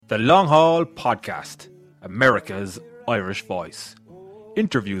The Long Haul Podcast, America's Irish Voice.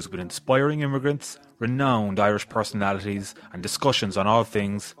 Interviews with inspiring immigrants, renowned Irish personalities, and discussions on all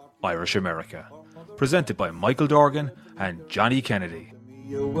things Irish America. Presented by Michael Dorgan and Johnny Kennedy.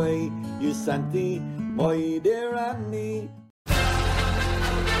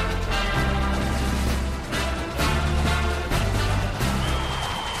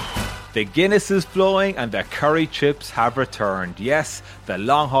 The Guinness is flowing and the curry chips have returned. Yes, the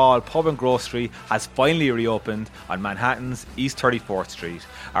Long Haul Pub and Grocery has finally reopened on Manhattan's East 34th Street.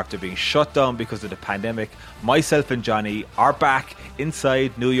 After being shut down because of the pandemic, myself and Johnny are back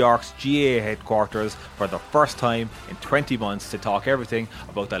inside New York's GAA headquarters for the first time in 20 months to talk everything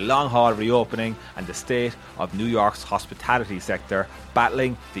about the Long Haul reopening and the state of New York's hospitality sector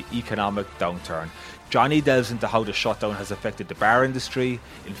battling the economic downturn. Johnny delves into how the shutdown has affected the bar industry,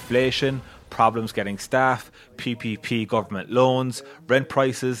 inflation, problems getting staff, PPP government loans, rent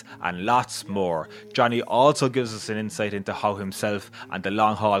prices, and lots more. Johnny also gives us an insight into how himself and the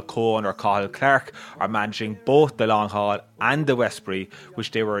Long Haul co-owner Cathal Clarke are managing both the Long Haul and the Westbury,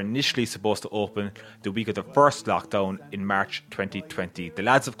 which they were initially supposed to open the week of the first lockdown in March 2020. The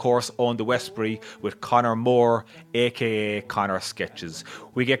lads, of course, own the Westbury with Conor Moore, aka Conor Sketches.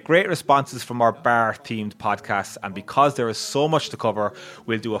 We get great responses from our bar-themed podcasts, and because there is so much to cover,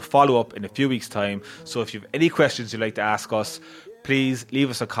 we'll do a follow-up in a few weeks' time. So if you have any questions you'd like to ask us, please leave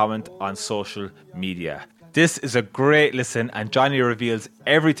us a comment on social media. This is a great listen, and Johnny reveals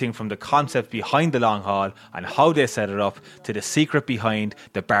everything from the concept behind the Long Haul and how they set it up to the secret behind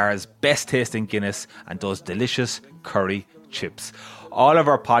the bar's best tasting Guinness and those delicious curry chips. All of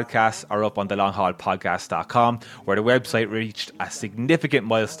our podcasts are up on thelonghaulpodcast.com, where the website reached a significant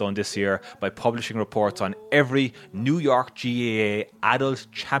milestone this year by publishing reports on every New York GAA Adult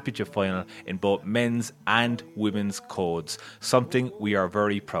Championship final in both men's and women's codes, something we are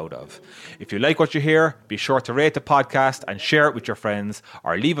very proud of. If you like what you hear, be sure to rate the podcast and share it with your friends,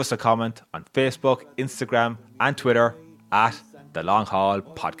 or leave us a comment on Facebook, Instagram and Twitter at The Long Haul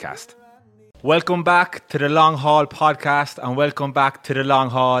Podcast. Welcome back to the Long Haul Podcast, and welcome back to the Long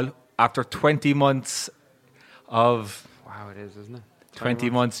Haul after 20 months of... Wow, it is, isn't it?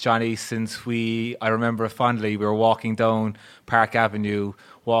 20 months, Johnny, since I remember fondly, we were walking down Park Avenue,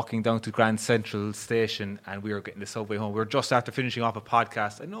 walking down to Grand Central Station, and we were getting the subway home. We were just after finishing off a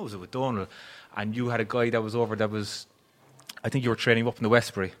podcast, I know it was with Donald, and you had a guy that was over I think you were training up in the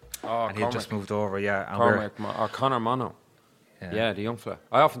Westbury. Oh, and he had just moved over, yeah. And or Conor Mono. Yeah, the young fella.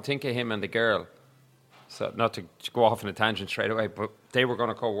 I often think of him and the girl, so not to go off on a tangent straight away, but they were going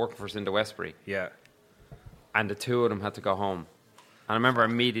to go work for us in the Westbury. Yeah. And the two of them had to go home. And I remember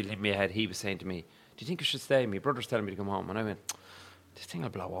immediately in my head, he was saying to me, do you think I should stay? My brother's telling me to come home. And I went, this thing will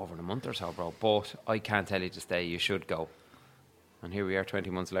blow over in a month or so, bro. But I can't tell you to stay. You should go. And here we are 20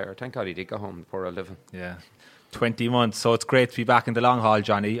 months later. Thank God he did go home, the poor old living. Yeah. 20 months. So it's great to be back in the Long Haul,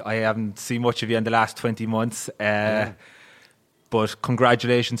 Johnny. I haven't seen much of you in the last 20 months. But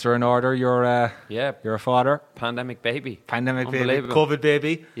congratulations are in order. You're a father. Pandemic baby. COVID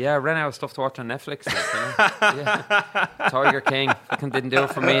baby. Yeah, I ran out of stuff to watch on Netflix. Yeah. Tiger King. Fucking didn't do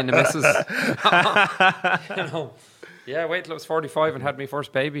it for me and the missus. Yeah, wait till I was 45 and had my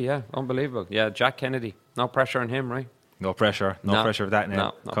first baby. Yeah, unbelievable. Yeah, Jack Kennedy. No pressure on him, right? No pressure. No pressure of that name.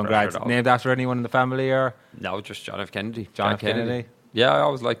 No congrats. Named after anyone in the family, or? No, just John F. Kennedy. John F. Kennedy. Yeah, I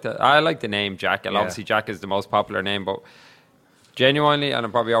always liked that. I like the name Jack. And obviously Jack is the most popular name, but genuinely, and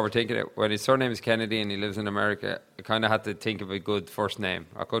I'm probably overthinking it, when his surname is Kennedy and he lives in America, I kind of had to think of a good first name.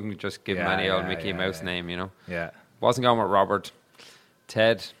 I couldn't just give him any old Mickey Mouse name, you know. Yeah. Wasn't going with Robert.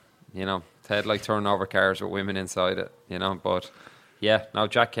 Ted, Ted like turning over cars with women inside it, But yeah, no,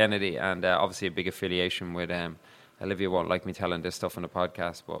 Jack Kennedy, and obviously a big affiliation with Olivia won't like me telling this stuff on the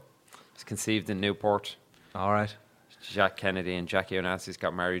podcast, but it's conceived in Newport. All right. Jack Kennedy and Jackie Onassis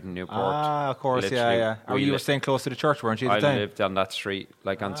got married in Newport. Ah, of course, yeah. Oh, you were staying close to the church, weren't you, at the time? I lived on that street,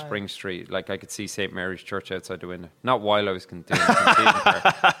 like on Spring Street. Like I could see St. Mary's Church outside the window. Not while I was doing conceiving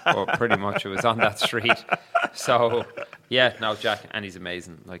there, but pretty much it was on that street. So, yeah, no, Jack, and he's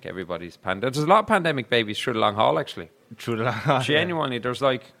amazing. Like everybody's There's a lot of pandemic babies through the Long Haul, actually. Through the Long Haul. Genuinely, there's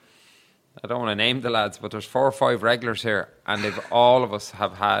I don't want to name the lads, but there's 4 or 5 regulars here, and all of us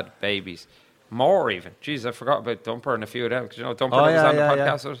have had babies. More even. Jeez, I forgot about Dumper and a few of them. Because Dumper was on the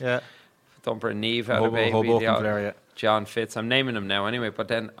podcast. Yeah. Dumper and Neve had a baby. John Fitz. I'm naming them now anyway. But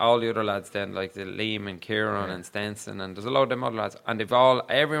then all the other lads then, like the Liam and Kieran and Stenson, and there's a load of them other lads. And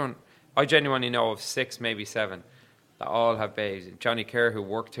everyone, I genuinely know of 6, maybe 7, that all have babies. Johnny Kerr, who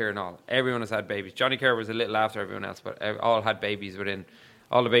worked here and all, everyone has had babies. Johnny Kerr was a little after everyone else, but all had babies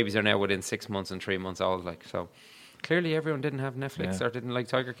all the babies are now within 6 months and 3 months old. Like, so Clearly, everyone didn't have Netflix or didn't like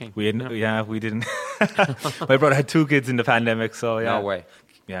Tiger King. We didn't. Yeah, we didn't. My brother had 2 kids in the pandemic, so yeah. No way.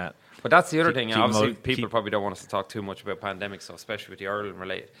 Yeah. But that's the other thing. Obviously, people probably don't want us to talk too much about pandemics, so especially with the Ireland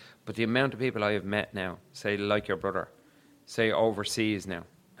related. But the amount of people I have met now, say like your brother, say overseas now,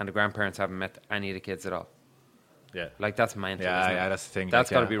 and the grandparents haven't met any of the kids at all. Yeah, like that's mental. Yeah, that's the thing.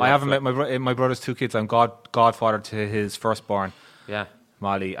 That's got to be. I haven't met my brother's 2 kids. I'm godfather to his firstborn. Yeah,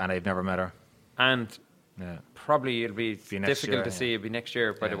 Molly, and I've never met her. And probably it'll be difficult to see. It'll be next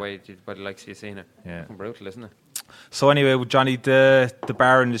year, by the way. But like you seen it. Yeah, brutal, isn't it? So anyway, Johnny, the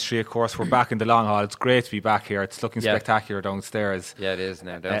bar industry, of course, we're back in the long haul. It's great to be back here. It's looking spectacular downstairs. Yeah, it is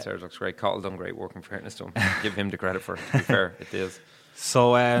now. Downstairs looks great. Cottle done great work in fairness to him. Give him the credit for it, to be fair. It is.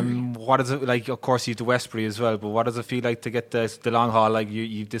 So what is it like? Of course, you do Westbury as well, but what does it feel like to get the long haul? Like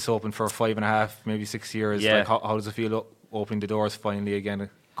you've this open for 5.5, maybe 6 years. Yeah. Like how does it feel opening the doors finally again?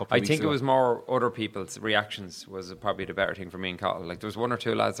 I think it was more other people's reactions was probably the better thing for me and Cottle. Like there was 1 or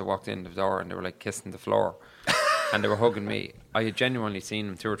 2 lads that walked in the door and they were like kissing the floor. And they were hugging me. I had genuinely seen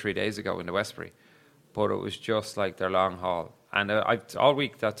them 2 or 3 days ago in the Westbury, but it was just like their long haul. And all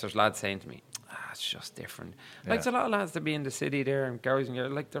week there's lads saying to me, it's just different. Like there's a lot of lads that be in the city there and girls and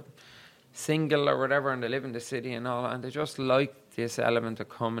girls, like they're single or whatever and they live in the city and all, and they just like this element of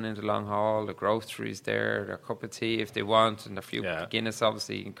coming into long haul, the groceries there, their cup of tea if they want, and a few Guinness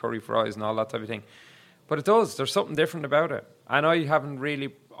obviously and curry fries and all that type of thing. But there's something different about it. And I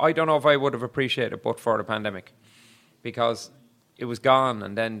don't know if I would have appreciated it but for the pandemic. Because it was gone,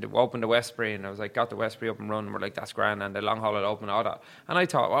 and then we opened the Westbury, and I was like, got the Westbury up and running. We're like, that's grand, and the long haul will open all that. And I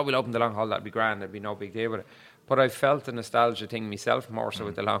thought, well, we'll open the long haul, that'd be grand, there'd be no big deal with it. But I felt the nostalgia thing myself more so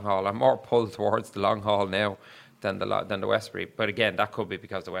with the long haul. I'm more pulled towards the long haul now than the Westbury. But again, that could be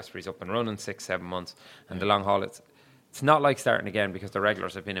because the Westbury's up and running 6-7 months, and the long haul, it's not like starting again because the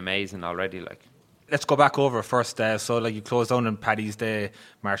regulars have been amazing already. Like. Let's go back over first. So, like you closed down on Paddy's Day,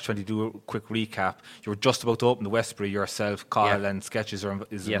 March 20. Do a quick recap. You were just about to open the Westbury yourself. Kyle and Sketches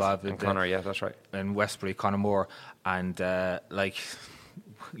is involved. And Connor, that's right. And Westbury, Conor Moore, and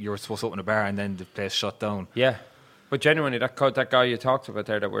you were supposed to open a bar, and then the place shut down. Yeah, but genuinely, that guy you talked about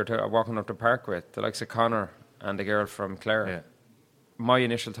there that we're walking up the park with, the likes of Connor and the girl from Clare. Yeah. My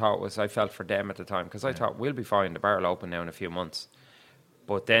initial thought was I felt for them at the time because I thought we'll be fine. The bar will open now in a few months.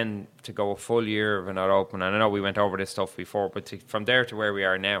 But then to go a full year of it not open, and I know we went over this stuff before, but from there to where we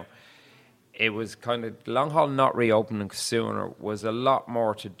are now, it was kind of long haul not reopening sooner was a lot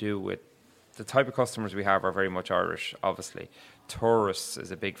more to do with the type of customers we have are very much Irish, obviously. Tourists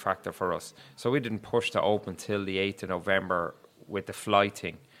is a big factor for us. So we didn't push to open till the 8th of November with the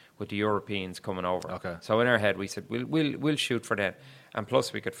flighting, with the Europeans coming over. Okay. So in our head we said we'll shoot for them, and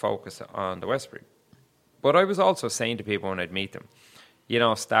plus we could focus on the Westbury. But I was also saying to people when I'd meet them,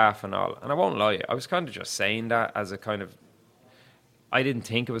 staff and all. And I won't lie, I was kind of just saying that as a kind of... I didn't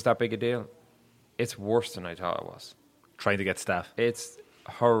think it was that big a deal. It's worse than I thought it was. Trying to get staff. It's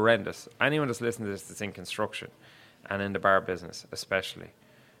horrendous. Anyone that's listening to this that's in construction and in the bar business especially,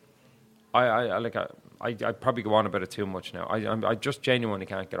 I probably go on about it too much now. I just genuinely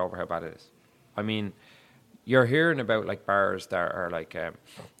can't get over how bad it is. I mean... You're hearing about like bars that are like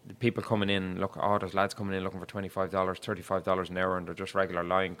people coming in, there's lads coming in looking for $25, $35 an hour, and they're just regular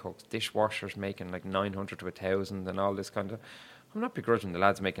line cooks. Dishwashers making like 900 to 1,000 and all this kind of. I'm not begrudging the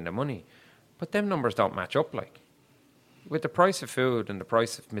lads making the money, but them numbers don't match up. Like with the price of food and the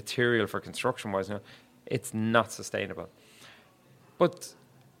price of material for construction wise, it's not sustainable. But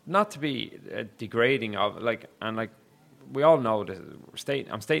not to be degrading of we all know I'm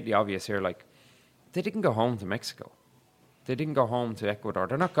stating the obvious here. Like. They didn't go home to Mexico. They didn't go home to Ecuador.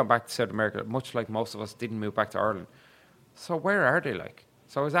 They're not going back to South America, much like most of us didn't move back to Ireland. So where are they like?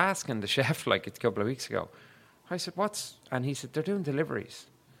 So I was asking the chef like a couple of weeks ago. I said, and he said, they're doing deliveries.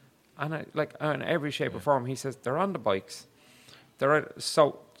 And I in every shape or form, he says, they're on the bikes.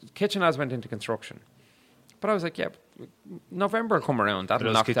 So Kitchen Lads went into construction. But I was like, November will come around.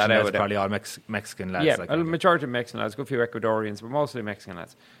 That'll knock that out. Probably all Mexican lads. Yeah, a majority of Mexican lads, a good few Ecuadorians, but mostly Mexican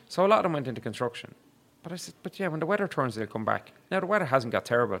lads. So a lot of them went into construction. But I said, when the weather turns, they'll come back. Now, the weather hasn't got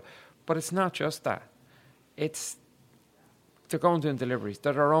terrible, but it's not just that. They're going doing deliveries.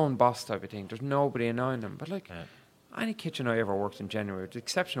 They're their own boss type of thing. There's nobody annoying them. But any kitchen I ever worked in January, with the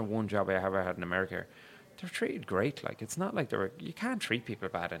exception of one job I ever had in America, they're treated great. Like, it's not like you can't treat people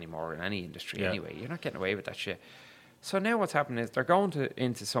bad anymore in any industry anyway. You're not getting away with that shit. So now what's happening is they're going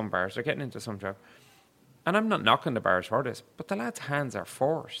into some bars, they're getting into some job. And I'm not knocking the bars for this, but the lads' hands are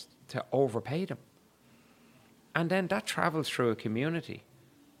forced to overpay them. And then that travels through a community.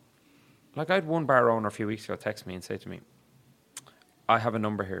 Like I had one bar owner a few weeks ago text me and say to me, I have a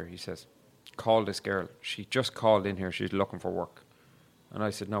number here, he says. call this girl. She just called in here. She's looking for work. And I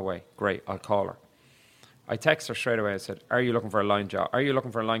said, no way. Great, I'll call her. I text her straight away. I said, are you looking for a line job? Are you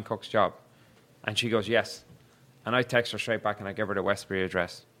looking for a line cook's job? And she goes, yes. And I text her straight back and I give her the Westbury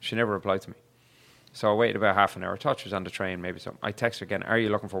address. She never replied to me. So I waited about half an hour. I thought she was on the train, maybe something. I text her again, are you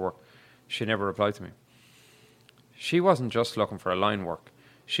looking for work? She never replied to me. She wasn't just looking for a line work.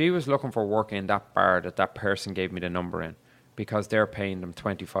 She was looking for work in that bar that person gave me the number in, because they're paying them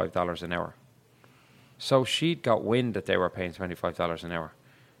 $25 an hour. So she'd got wind that they were paying $25 an hour.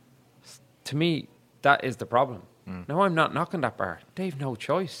 To me, that is the problem. Now, I'm not knocking that bar. They've no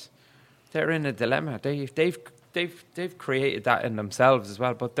choice. They're in a dilemma. They've created that in themselves as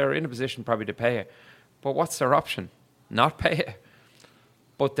well, but they're in a position probably to pay it. But what's their option? Not pay it.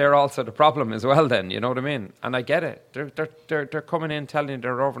 But they're also the problem as well then, you know what I mean? And I get it. They're coming in telling you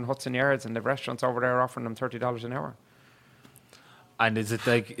they're over in Hudson Yards and the restaurants over there offering them $30 an hour. And is it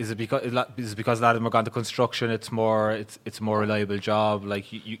because a lot of them are gone to construction? It's more reliable job.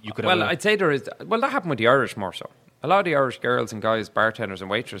 Like you could. Well, I'd say there is. Well, that happened with the Irish more so. A lot of the Irish girls and guys, bartenders and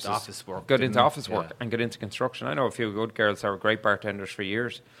waitresses, got into office work and got into construction. I know a few good girls that were great bartenders for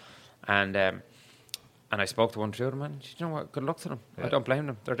years, and I spoke to one or two of them, and you know what? Good luck to them. Yeah. I don't blame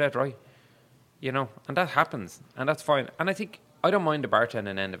them. They're dead right. You know, and that happens, and that's fine. And I think I don't mind the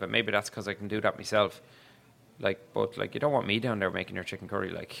bartending end of it. Maybe that's because I can do that myself. But you don't want me down there making your chicken curry,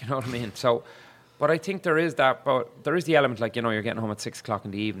 you know what I mean? So, but I think there is that, but there is the element, you're getting home at 6 o'clock in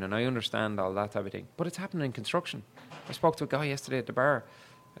the evening, and I understand all that type of thing. But it's happening in construction. I spoke to a guy yesterday at the bar,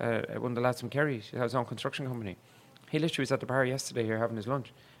 one of the lads from Kerry, he has his own construction company. He literally was at the bar yesterday here having his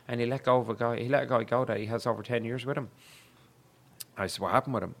lunch, and he let go of a guy. He let a guy go that he has over 10 years with him. I said, what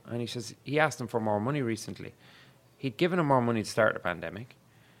happened with him? And he says he asked him for more money recently. He'd given him more money to start the pandemic,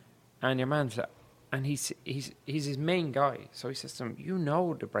 and your man said, and he's his main guy. So he says to him, you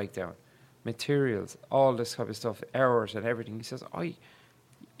know the breakdown, materials, all this type of stuff, hours and everything. He says,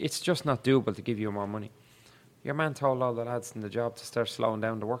 it's just not doable to give you more money. Your man told all the lads in the job to start slowing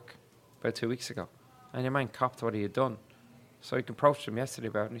down the work about 2 weeks ago. And your man copped what he had done. So he approached him yesterday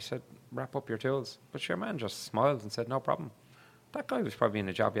about it, and he said, wrap up your tools. But your man just smiled and said, no problem. That guy was probably in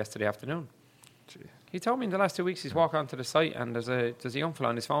a job yesterday afternoon. He told me in the last 2 weeks he's walked onto the site and there's a young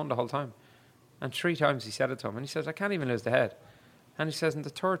fella on his phone the whole time. And 3 times he said it to him. And he says, I can't even lose the head. And he says, on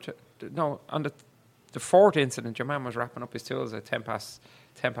the fourth incident, your man was wrapping up his tools at 10 past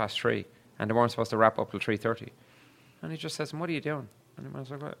 3. And they weren't supposed to wrap up till 3:30. And he just says, what are you doing? And the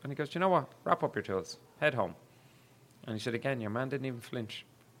man's like, what? And he goes, do you know what? Wrap up your tools. Head home. And he said, again, your man didn't even flinch.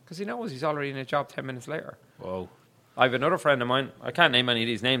 Because he knows he's already in a job 10 minutes later. Whoa. I have another friend of mine. I can't name any of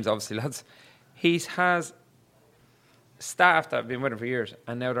these names, obviously, lads. He has staff that have been with him for years.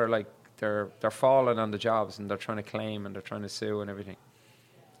 And now they're falling on the jobs and they're trying to claim and they're trying to sue and everything.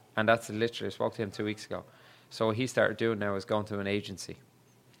 And that's literally, I spoke to him 2 weeks ago. So what he started doing now is going to an agency.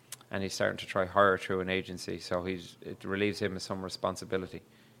 And he's starting to try hire through an agency. So it relieves him of some responsibility.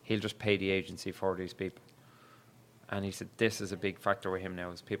 He'll just pay the agency for these people. And he said this is a big factor with him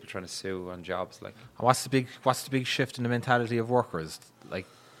now, is people trying to sue on jobs. And what's the big shift in the mentality of workers?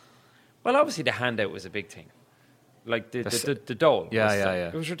 Well, obviously the handout was a big thing. The dole. Yeah.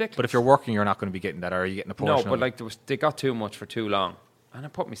 It was ridiculous. But if you're working, you're not going to be getting that. Or are you getting a portion? No, but they got too much for too long. And I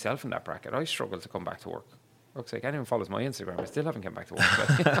put myself in that bracket. I struggled to come back to work. Looks like anyone follows my Instagram, I still haven't come back to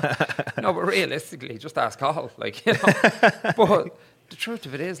work. No, but realistically, just ask Carl. But the truth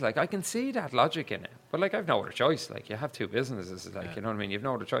of it is, I can see that logic in it. But I've no other choice. You have 2 businesses, you know what I mean? You've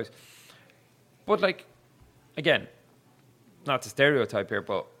no other choice. But again, not to stereotype here,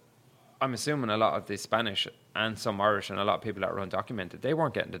 but I'm assuming a lot of the Spanish and some Irish and a lot of people that are undocumented, they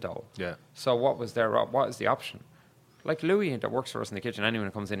weren't getting the dole. Yeah. So what is the option? Louis that works for us in the kitchen, anyone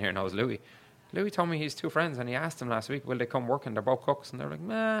who comes in here knows Louis. Louis told me he's 2 friends, and he asked them last week, will they come work? And they're both cooks, and they're like,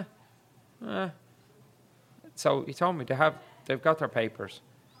 nah. So he told me they've got their papers,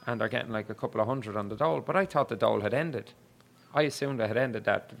 and they're getting a couple of hundred on the dole. But I thought the dole had ended. I assumed it had ended,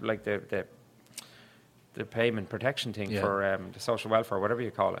 that the payment protection thing for the social welfare, whatever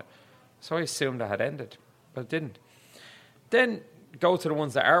you call it. So I assumed that had ended, but it didn't. Then go to the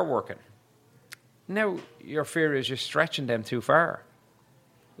ones that are working. Now your fear is you're stretching them too far.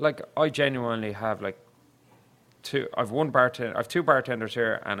 I genuinely have I've 2 bartenders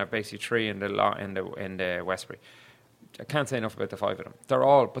here, and I've basically 3 in the Westbury. I can't say enough about the 5 of them.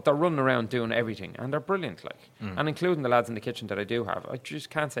 They're running around doing everything, and they're brilliant, and including the lads in the kitchen that I do have. I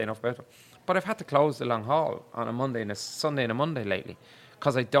just can't say enough about them. But I've had to close the long haul on a Monday and a Sunday and a Monday lately,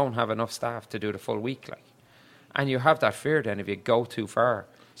 because I don't have enough staff to do the full week, And you have that fear then if you go too far.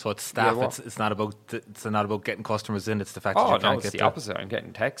 So it's staff. It's not about getting customers in. It's the fact that you can't it's the opposite. I'm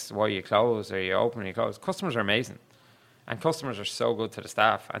getting texts. Why you close? Are you open? Are you close? Customers are amazing, and customers are so good to the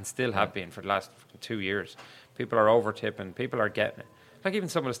staff, and still have been for the last 2 years. People are over tipping. People are getting it. Like even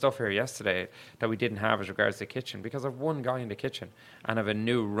some of the stuff here yesterday that we didn't have as regards to the kitchen, because I've one guy in the kitchen and I've a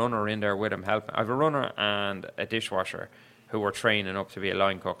new runner in there with him helping. I've a runner and a dishwasher who were training up to be a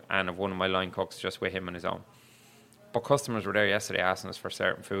line cook, and of one of my line cooks just with him on his own. But customers were there yesterday asking us for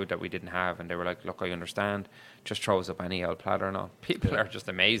certain food that we didn't have, and they were like, look, I understand, just throws up any old platter and all. People are just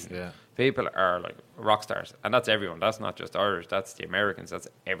amazing. Yeah. People are like rock stars, and that's everyone. That's not just Irish, that's the Americans, that's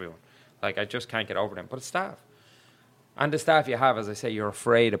everyone. Like, I just can't get over them. But it's staff. And the staff you have, as I say, you're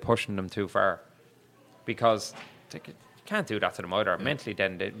afraid of pushing them too far, because you can't do that to them either. Yeah. Mentally,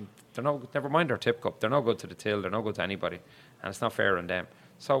 then, they're no, never mind their tip cup, they're no good to the till, they're no good to anybody, and it's not fair on them.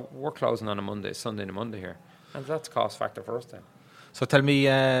 So we're closing on a Sunday and a Monday here, and that's a cost factor for us then. So tell me,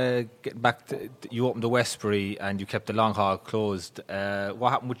 getting back to, you opened the Westbury and you kept the Long Hall closed. What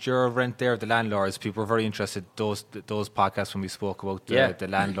happened with your rent there, the landlords? People were very interested, those podcasts when we spoke about the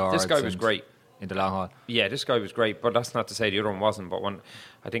landlords. This guy was great. In the Long Hall. Yeah, this guy was great, but that's not to say the other one wasn't. But when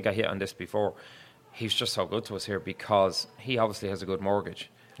I think I hit on this before, he's just so good to us here because he obviously has a good mortgage.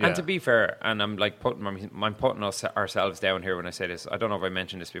 Yeah. And to be fair, and I'm like putting ourselves down here when I say this. I don't know if I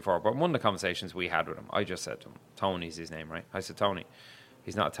mentioned this before, but one of the conversations we had with him, I just said to him, Tony's his name, right? I said, Tony,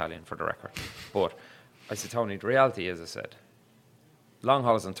 he's not Italian for the record, but I said, Tony, the reality is, I said, Long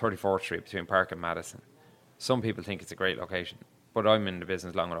Hall is on 34th Street between Park and Madison. Some people think it's a great location, but I'm in the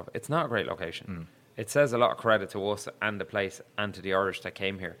business long enough. It's not a great location. It says a lot of credit to us and the place and to the Irish that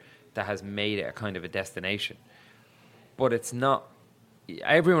came here that has made it a kind of a destination. But it's not.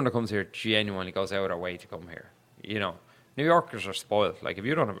 Everyone that comes here genuinely goes out of their way to come here. You know, New Yorkers are spoiled. Like, if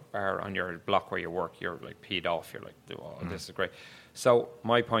you don't have a bar on your block where you work, you're like peed off. You're like, oh, this is great. So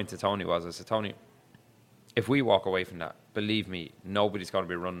my point to Tony was, I said, Tony, if we walk away from that, believe me, nobody's going to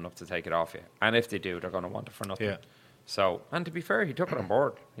be running up to take it off you. And if they do, they're going to want it for nothing. Yeah. So, and to be fair, he took it on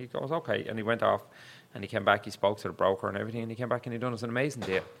board. He goes, okay, and he went off, and he came back, he spoke to the broker and everything, and he came back and he done us an amazing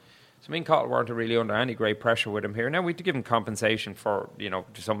deal. So me and Cottle weren't really under any great pressure with him here. Now, we had to give him compensation for,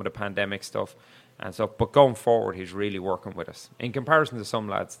 some of the pandemic stuff and stuff, but going forward, he's really working with us, in comparison to some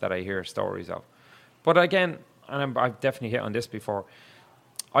lads that I hear stories of. But again, and I've definitely hit on this before,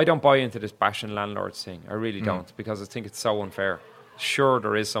 I don't buy into this bashing landlords thing. I really don't, because I think it's so unfair. Sure,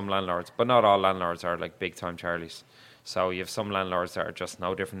 there is some landlords, but not all landlords are like big-time Charlies. So you have some landlords that are just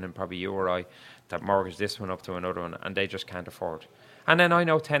no different than probably you or I, that mortgage this one up to another one, and they just can't afford. And then I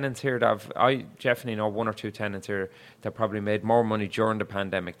know tenants here I definitely know one or two tenants here that probably made more money during the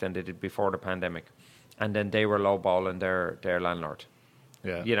pandemic than they did before the pandemic. And then they were lowballing their landlord.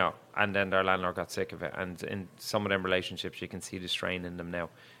 Yeah. And then their landlord got sick of it. And in some of them relationships, you can see the strain in them now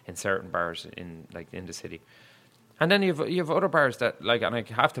in certain bars in the city. And then you have other bars that, and I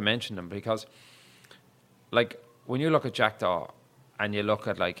have to mention them because, when you look at Jackdaw and you look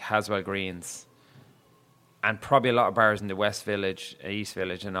at Haswell Greens and probably a lot of bars in the West Village, East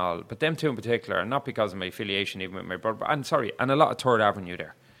Village and all, but them two in particular, and not because of my affiliation even with my brother, and a lot of 3rd Avenue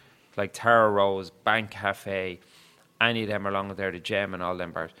there, like Tara Rose, Bank Cafe, any of them along there, the Gem and all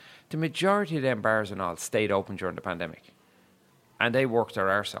them bars. The majority of them bars and all stayed open during the pandemic. And they worked their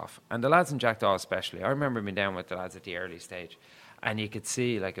arse off. And the lads in Jackdaw especially, I remember being down with the lads at the early stage, and you could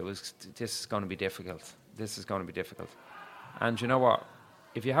see this is going to be difficult. This is going to be difficult. And you know what?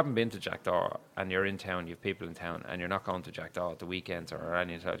 If you haven't been to Jackdaw and you're in town, you have people in town, and you're not going to Jackdaw at the weekends or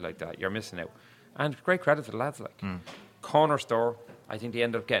anything like that, you're missing out. And great credit to the lads. Corner store, I think they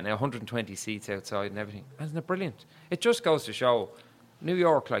ended up getting 120 seats outside and everything. Isn't it brilliant? It just goes to show, New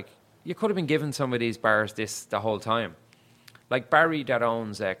York, you could have been given some of these bars this the whole time. Like Barry that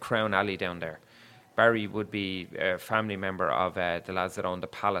owns Crown Alley down there. Barry would be a family member of the lads that own the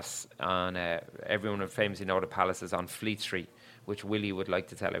Palace. Everyone would famously know the Palace is on Fleet Street, which Willie would like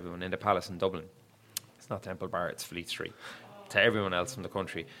to tell everyone, in the Palace in Dublin. It's not Temple Bar, it's Fleet Street. To everyone else from the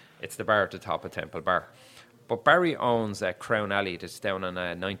country, it's the bar at the top of Temple Bar. But Barry owns Crown Alley that's down on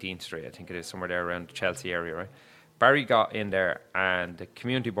 19th Street, I think it is, somewhere there around the Chelsea area, right? Barry got in there and the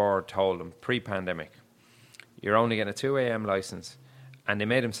community board told him, pre-pandemic, you're only getting a 2 a.m. licence, and they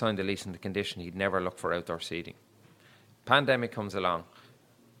made him sign the lease on the condition he'd never look for outdoor seating. Pandemic comes along.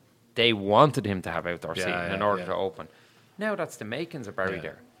 They wanted him to have outdoor seating in order to open. Now that's the makings of Barry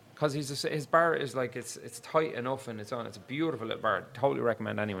there. Because his bar is it's tight enough and it's a beautiful little bar. Totally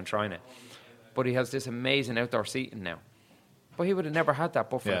recommend anyone trying it. But he has this amazing outdoor seating now. But he would have never had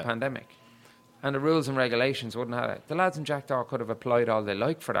that but for the pandemic. And the rules and regulations wouldn't have it. The lads in Jackdaw could have applied all they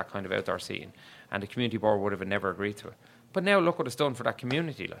like for that kind of outdoor seating, and the community board would have never agreed to it. But now look what it's done for that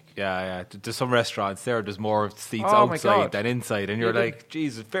community. Like, yeah. There's some restaurants there's more seats outside than inside, and you're like,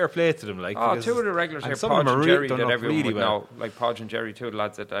 Jesus, fair play to them. Like, two of the regulars here, Podge and Jerry, that everyone would know. Like Podge and Jerry, two of the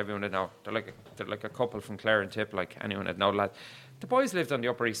lads that everyone would know. They're like a couple from Clare and Tip. Like anyone would know, lads. The boys lived on the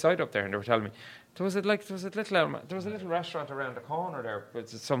Upper East Side up there, and they were telling me there was a little restaurant around the corner there. But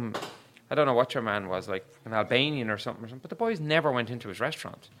some, I don't know what your man was, like an Albanian or something. But the boys never went into his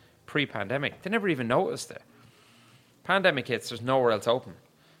restaurant pre-pandemic. They never even noticed it. Pandemic hits, there's nowhere else open.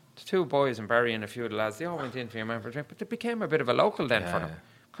 The two boys and Barry and a few of the lads, they all went in for your man for a drink, but they became a bit of a local then for them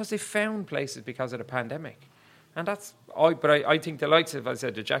because they found places because of the pandemic. And I think the likes of, as I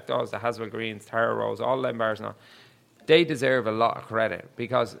said, the Jack Dawes, the Haswell Greens, Tara Rose, all them bars now, they deserve a lot of credit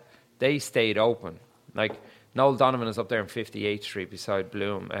because they stayed open. Like Noel Donovan is up there on 58th Street beside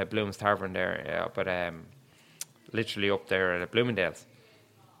Bloom's Tavern there, but literally up there at Bloomingdale's.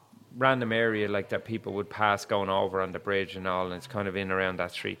 Random area like that people would pass going over on the bridge and all, and it's kind of in around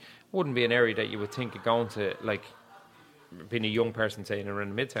that street. Wouldn't be an area that you would think of going to, like being a young person saying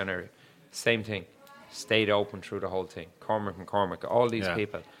around the Midtown area. Same thing, stayed open through the whole thing. Cormac and Cormac, all these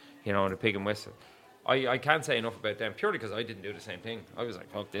people, you know, and the Pig and Whistle. I can't say enough about them purely because I didn't do the same thing. I was like,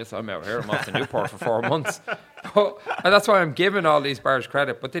 fuck this, I'm out here, I'm off to Newport for 4 months. And that's why I'm giving all these bars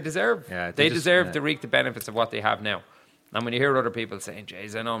credit, but they deserve to reap the benefits of what they have now. And when you hear other people saying,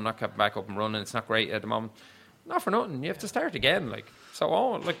 "Jeez, I know I'm not getting back up and running, it's not great at the moment," not for nothing. You have to start again.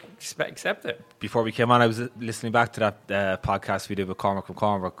 Accept it. Before we came on, I was listening back to that podcast we did with Cormac and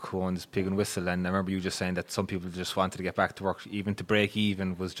Cormac, who owns Pig and Whistle, and I remember you just saying that some people just wanted to get back to work. Even to break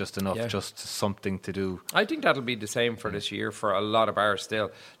even was just enough, just something to do. I think that'll be the same for this year for a lot of bars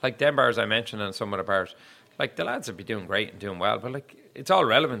still. Like them bars I mentioned and some of the bars, like the lads will be doing great and doing well, but like it's all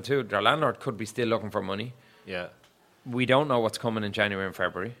relevant too. Their landlord could be still looking for money. Yeah. We don't know what's coming in January and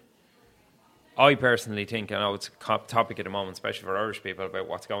February. I personally think, I know it's a topic at the moment, especially for Irish people, about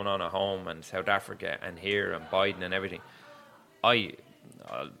what's going on at home and South Africa and here and Biden and everything.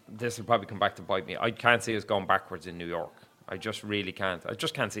 This will probably come back to bite me. I can't see us going backwards in New York. I just really can't. I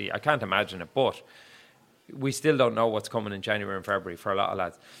just can't see. I can't imagine it. But we still don't know what's coming in January and February for a lot of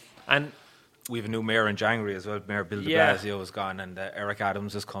lads. And we have a new mayor in January as well. Mayor Bill de Blasio is gone, and Eric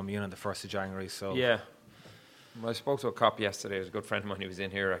Adams is coming in on the 1st of January. So I spoke to a cop yesterday. It was a good friend of mine who was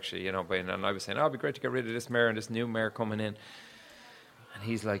in here actually, you know, and I was saying, it'd be great to get rid of this mayor and this new mayor coming in. And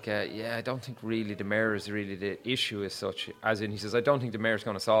he's like, I don't think really the mayor is really the issue as such. As in, he says, I don't think the mayor's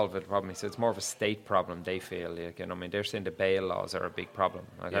going to solve the problem. He says it's more of a state problem, they feel. Like, you know, I mean, they're saying the bail laws are a big problem.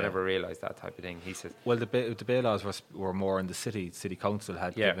 Like, I never realised that type of thing. He says, well, the bail laws were more in the city. City council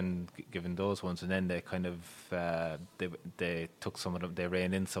had given those ones, and then they kind of they took some of them, they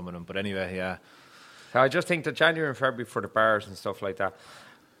reined in some of them. But anyway, I just think that January and February for the bars and stuff like that.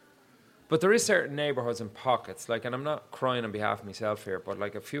 But there is certain neighbourhoods and pockets, like, and I'm not crying on behalf of myself here, but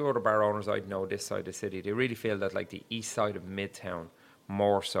like a few other bar owners I know this side of the city, they really feel that like the east side of Midtown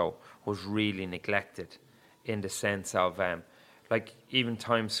more so was really neglected in the sense of like even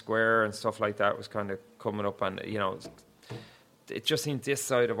Times Square and stuff like that was kind of coming up, and you know it just seemed this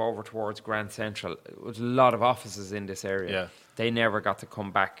side of over towards Grand Central, there was a lot of offices in this area. They never got to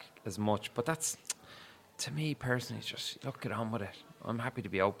come back as much, but that's, to me personally, just get on with it. I'm happy to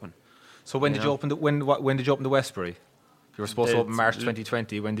be open. So when did you open when did you open the Westbury? You were supposed to open March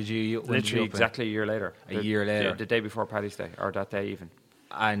 2020. When did you? Literally exactly a year later. A year later, the day before Paddy's Day, or that day even.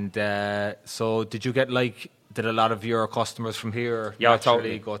 And so, did you get did a lot of your customers from here?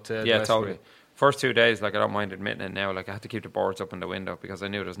 Totally. Go to the Westbury? Totally. First 2 days, like I don't mind admitting it now, like I had to keep the boards up in the window because I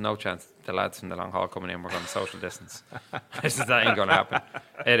knew there's no chance the lads from the long haul coming in were going to social distance. That ain't going to happen.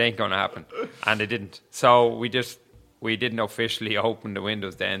 It ain't going to happen, and it didn't. So we didn't officially open the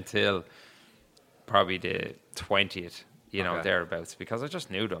windows then till probably the 20th, thereabouts, because I just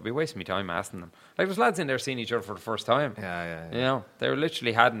knew that I'd be wasting my time asking them. Like there's lads in there seeing each other for the first time. Yeah. You know, they were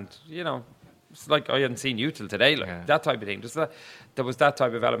literally hadn't, it's like I hadn't seen you till today, that type of thing. There was that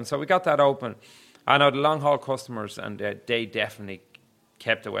type of element. So we got that open. I know the long haul customers, and they definitely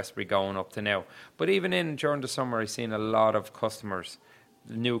kept the Westbury going up to now. But even during the summer, I've seen a lot of customers,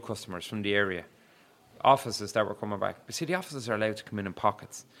 new customers from the area. Offices that were coming back. But see, the offices are allowed to come in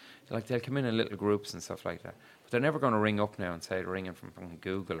pockets. They'll come in little groups and stuff like that. But they're never going to ring up now and say they're ringing from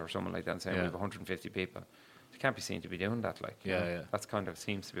Google or something like that and saying we have 150 people. They can't be seen to be doing that. That's kind of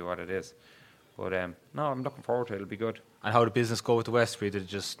seems to be what it is. But no, I'm looking forward to it. It'll be good. And how did business go with the Westbury? Did it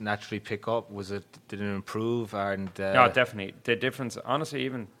just naturally pick up? Did it improve? And no, definitely. The difference, honestly,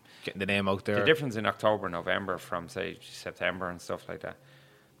 even getting the name out there. The difference in October, November from say September and stuff like that.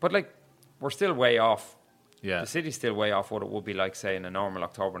 But we're still way off The city's still way off what it would be like, say, in a normal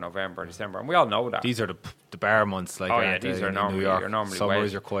October, November, December, and we all know that. These are the bar months, like these are normally, you're normally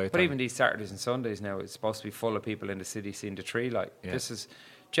summers are quiet. But even these Saturdays and Sundays now, it's supposed to be full of people in the city seeing the tree. Like this is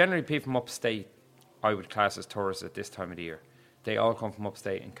generally people from upstate. I would class as tourists at this time of the year. They all come from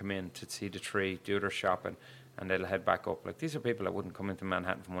upstate and come in to see the tree, do their shopping, and they'll head back up. Like these are people that wouldn't come into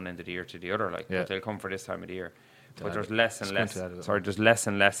Manhattan from one end of the year to the other. Like but they'll come for this time of the year. But there's less and less. There's less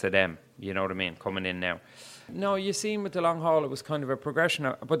and less of them. You know what I mean? Coming in now. No, you seen with the long haul, it was kind of a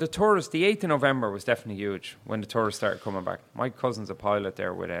progression. But the tourists, the 8th of November was definitely huge when the tourists started coming back. My cousin's a pilot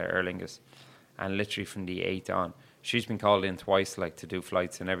there with Aer Lingus, and literally from the 8th on, she's been called in twice, like to do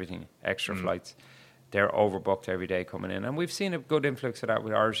flights and everything, extra flights. They're overbooked every day coming in, and we've seen a good influx of that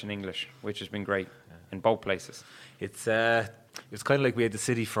with Irish and English, which has been great in both places. It's kind of like we had the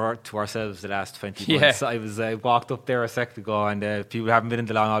city to ourselves the last 20 months. I walked up there a second ago, and people haven't been in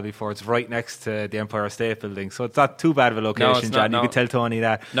the Long Hall before. It's right next to the Empire State Building, so it's not too bad of a location, John. You could tell Tony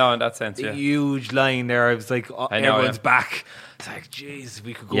that. No, in that sense, the huge line there. I was like, everyone's back. It's like, jeez,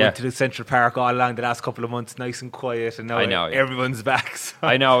 we could go into the Central Park all along the last couple of months, nice and quiet, and now everyone's back. So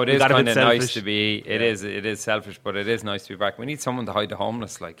I know, it is kind of nice to be. It is selfish, but it is nice to be back. We need someone to hide the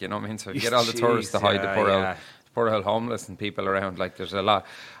homeless, like, you know what I mean? So you get all the tourists to hide the poor old homeless and people around. Like, there's a lot.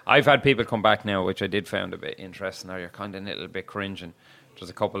 I've had people come back now, which I did find a bit interesting. Now you're kind of a little bit cringing. There's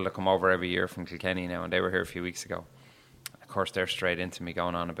a couple that come over every year from Kilkenny now, and they were here a few weeks ago. Of course, they're straight into me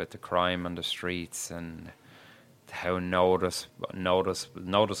going on about the crime on the streets and how noticeable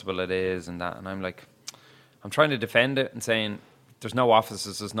it is and that. And I'm like, I'm trying to defend it and saying there's no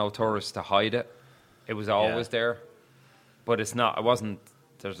offices, there's no tourists to hide it. It was always there, but it's not. It wasn't.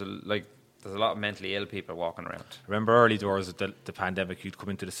 There's a lot of mentally ill people walking around. Remember early doors of the pandemic, you'd come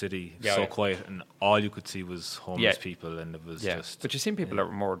into the city quiet, and all you could see was homeless people, and it was just... But you've seen people that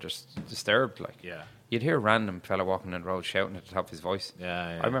were more just disturbed, like. Yeah. You'd hear a random fella walking down the road shouting at the top of his voice.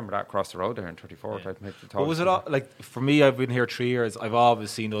 Yeah. I remember that across the road there in 34th. Yeah. But was it all, like, for me, I've been here 3 years, I've always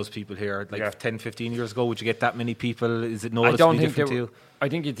seen those people here. Like 10, 15 years ago, would you get that many people? Is it noticeably different to you? I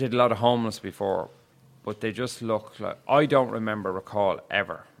think you did a lot of homeless before, but they just look like... I don't recall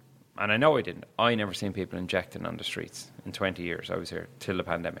ever... And I know I didn't. I never seen people injecting on the streets in 20 years. I was here till the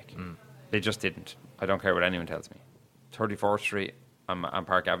pandemic. They just didn't. I don't care what anyone tells me. 34th Street on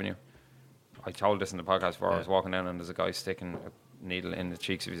Park Avenue. I told this in the podcast before. I was walking down and there's a guy sticking a needle in the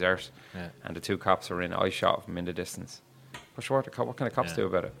cheeks of his arse. Yeah. And the two cops were in. I shot him in the distance. But sure, what can the cops do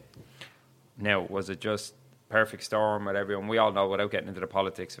about it? Now, was it just perfect storm with everyone? We all know, without getting into the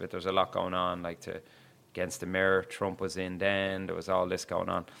politics of it, there's a lot going on. Like against the mayor, Trump was in then. There was all this going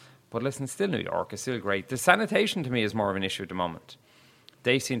on. But listen, it's still New York. It's still great. The sanitation, to me, is more of an issue at the moment.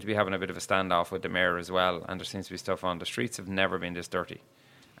 They seem to be having a bit of a standoff with the mayor as well, and there seems to be stuff on. The streets have never been this dirty.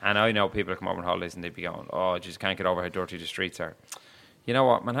 And I know people come over on holidays and they'd be going, oh, I just can't get over how dirty the streets are. You know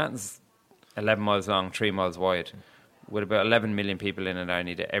what? Manhattan's 11 miles long, 3 miles wide, with about 11 million people in and out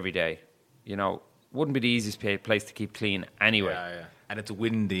every day. You know, wouldn't be the easiest place to keep clean anyway. Yeah. And it's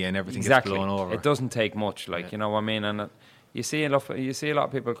windy and everything gets blown over. It doesn't take much, you know what I mean? And you see a lot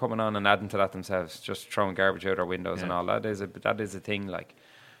of people coming on and adding to that themselves, just throwing garbage out their windows and all. That is a thing, like.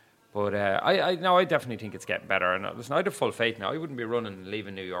 But I definitely think it's getting better. And listen, I have full faith now. I wouldn't be running and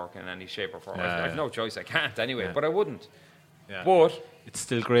leaving New York in any shape or form. I have no choice. I can't anyway, but I wouldn't. Yeah. But it's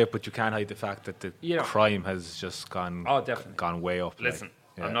still great, but you can't hide the fact that the crime has just gone way up. Listen,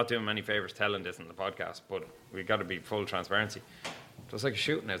 I'm not doing many favours telling this in the podcast, but we've got to be full transparency. It was like a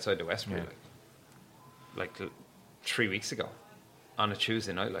shooting outside the Westbury, like 3 weeks ago on a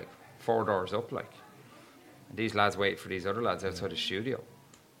Tuesday night, like 4 doors up, like. And these lads waited for these other lads outside the studio,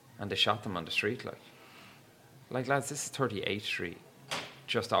 and they shot them on the street, like lads, this is 38th Street,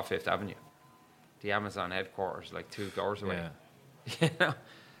 just off 5th Avenue, the Amazon headquarters, like 2 doors away. You know?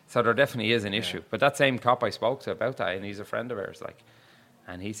 So there definitely is an issue. But that same cop I spoke to about that, and he's a friend of ours, like,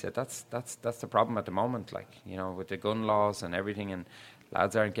 and he said that's the problem at the moment, like, you know, with the gun laws and everything, and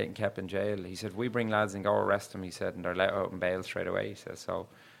lads aren't getting kept in jail. He said, we bring lads and go arrest them, he said, and they're let out on bail straight away. He says, so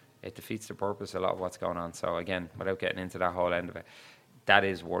it defeats the purpose, a lot of what's going on. So again, without getting into that whole end of it, that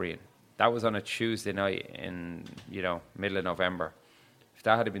is worrying. That was on a Tuesday night in, middle of November. If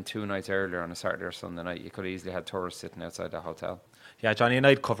that had been 2 nights earlier on a Saturday or Sunday night, you could have easily had tourists sitting outside the hotel. Yeah, Johnny and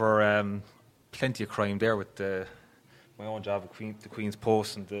I'd cover plenty of crime there with my own job at the Queen's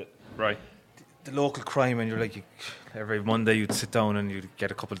Post and the local crime, and you're like, every Monday you'd sit down and you'd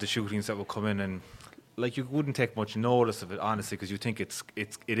get a couple of the shootings that would come in, and like you wouldn't take much notice of it, honestly, because you think it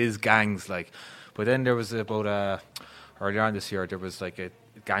is gangs, like. But then there was about earlier on this year, there was like a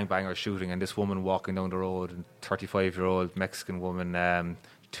gangbanger shooting, and this woman walking down the road, and 35-year-old Mexican woman,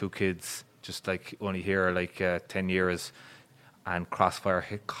 2 kids, just like only here, like 10 years, and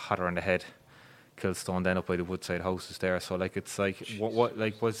Crossfire caught her on the head, killed Stone then up by the Woodside houses there. So like it's like what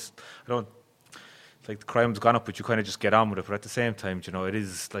like was I don't. Like the crime's gone up, but you kind of just get on with it. But at the same time, you know, it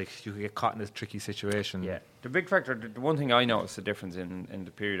is like you get caught in a tricky situation. Yeah, the big factor, the one thing I noticed the difference in the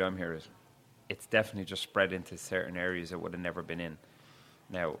period I'm here is it's definitely just spread into certain areas it would have never been in.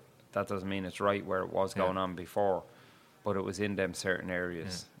 Now, that doesn't mean it's right where it was going on before, but it was in them certain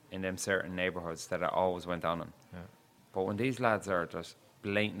areas, in them certain neighbourhoods that it always went on in. Yeah. But when these lads are just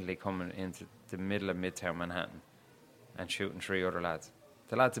blatantly coming into the middle of Midtown Manhattan and shooting 3 other lads,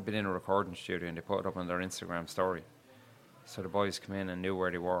 the lads have been in a recording studio and they put it up on their Instagram story. So the boys come in and knew where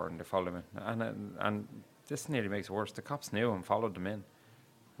they were and they followed them in. And this nearly makes it worse. The cops knew and followed them in.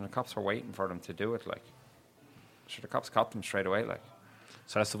 And the cops were waiting for them to do it, like. So the cops caught them straight away, like.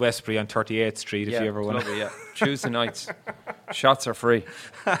 So that's the Westbury on 38th Street, if you ever want to. Yeah, Tuesday nights. Shots are free.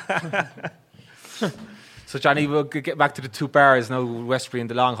 So Johnny, we'll get back to the 2 bars now, Westbury and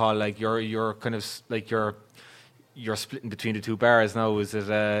the Long Hall. Like you're kind of like you're splitting between the 2 bars now. Is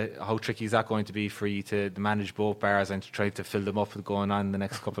it how tricky is that going to be for you to manage both bars and to try to fill them up with going on in the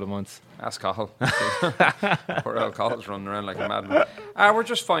next couple of months? Ask Cahill. Poor old Cahill's running around like a madman. We're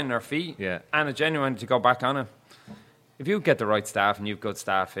just finding our feet. Yeah. And a genuine to go back on it. If you get the right staff and you've good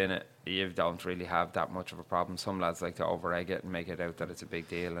staff in it, you don't really have that much of a problem. Some lads like to over-egg it and make it out that it's a big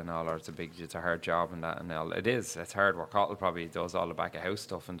deal and all, or it's a hard job and that and all. It is. It's hard work. Cahill probably does all the back of house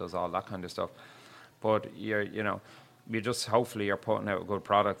stuff and does all that kind of stuff. But you just hopefully you're putting out a good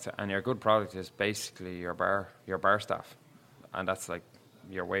product, and your good product is basically your bar staff, and that's like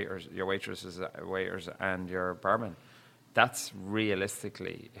your waiters, your waitresses, waiters, and your barmen. That's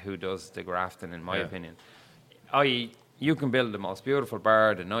realistically who does the grafting, in my opinion. I.e., you can build the most beautiful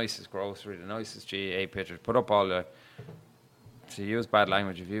bar, the nicest grocery, the nicest GA pictures, put up all the. To use bad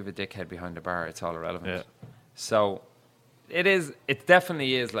language, if you have a dickhead behind the bar, it's all irrelevant. Yeah. So. It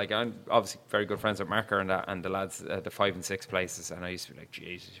definitely is. Like, I'm obviously very good friends with Marker and the lads at the 5 and 6 places, and I used to be like,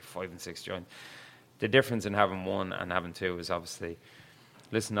 Jesus, 5 and 6 joint. The difference in having 1 and having 2 is obviously,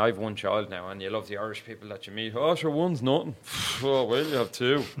 listen, I've 1 child now, and you love the Irish people that you meet. Oh, sure, 1's nothing. Oh, well, you have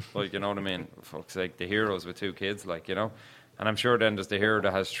 2. Like, you know what I mean? Fuck's sake, the heroes with 2 kids, like, you know. And I'm sure then there's the hero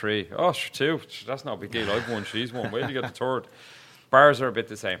that has 3. Oh, sure, 2. That's not a big deal. I've 1, she's 1. Where do you get the 3rd? Bars are a bit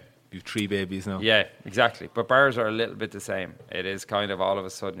the same. You've 3 babies now. Yeah, exactly. But bars are a little bit the same. It is kind of all of a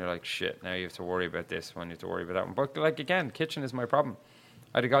sudden you're like, shit, now you have to worry about this one, you have to worry about that one. But like, again, kitchen is my problem.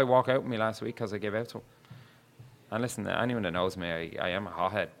 I had a guy walk out with me last week because I gave out to him. And listen, anyone that knows me, I am a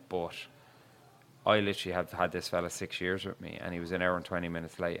hothead, but I literally have had this fella 6 years with me, and he was an hour and 20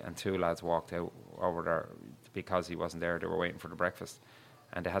 minutes late, and 2 lads walked out over there because he wasn't there. They were waiting for the breakfast,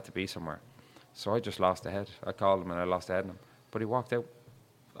 and they had to be somewhere. So I just lost the head. I called him and I lost the head on him. But he walked out.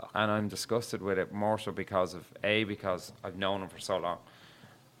 And I'm disgusted with it, more so because I've known him for so long,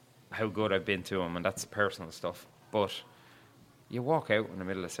 how good I've been to him, and that's personal stuff. But you walk out in the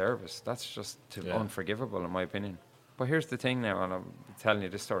middle of service, that's just unforgivable in my opinion. But here's the thing now, and I'm telling you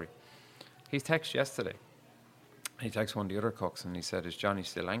this story. He texted yesterday. He texted one of the other cooks and he said, is Johnny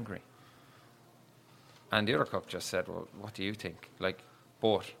still angry? And the other cook just said, well, what do you think? Like,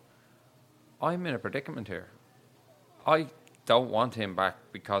 but I'm in a predicament here. I don't want him back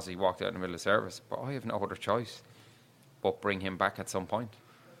because he walked out in the middle of service, but I have no other choice but bring him back at some point.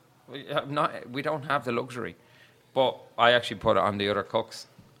 We don't have the luxury. But I actually put it on the other cooks.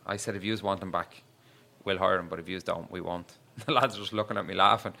 I said, if you want him back, we'll hire him, but if you don't, we won't. The lads are just looking at me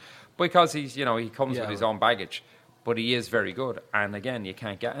laughing. Because he comes with his own baggage, but he is very good. And again, you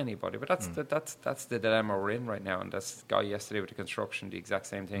can't get anybody. But that's the dilemma we're in right now. And that's the guy yesterday with the construction, the exact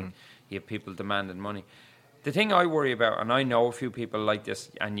same thing. You have people demanding money. The thing I worry about, and I know a few people like this,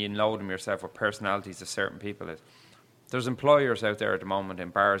 and you know them yourself with personalities of certain people, is there's employers out there at the moment in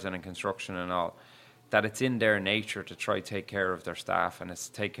bars and in construction and all, that it's in their nature to try to take care of their staff and it's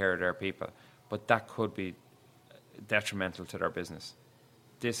to take care of their people. But that could be detrimental to their business.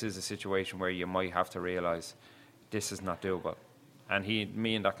 This is a situation where you might have to realise this is not doable. And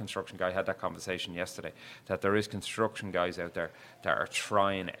me and that construction guy had that conversation yesterday, that there is construction guys out there that are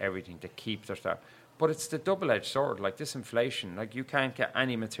trying everything to keep their staff. But it's the double-edged sword, like this inflation. Like, you can't get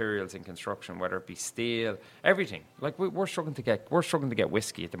any materials in construction, whether it be steel, everything. Like, we're struggling to get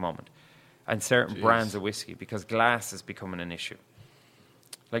whiskey at the moment, and certain brands of whiskey, because glass is becoming an issue.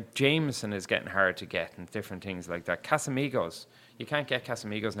 Like, Jameson is getting hard to get, and different things like that. Casamigos, you can't get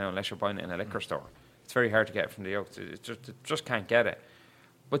Casamigos now unless you're buying it in a liquor store. It's very hard to get from the Oaks. It just can't get it.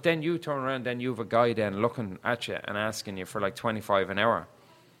 But then you turn around, then you have a guy then looking at you and asking you for like $25 an hour.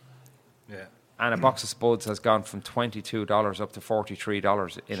 Yeah. And a box of Spuds has gone from $22 up to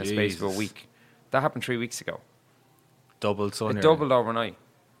 $43 in a space of a week. That happened 3 weeks ago. Doubled, so it doubled overnight.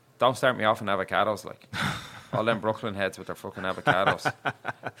 Don't start me off on avocados, like. All them Brooklyn heads with their fucking avocados.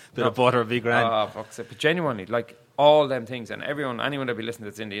 Bit of butter would be grand. Oh, fuck's it. But genuinely, like, all them things, and anyone that'll be listening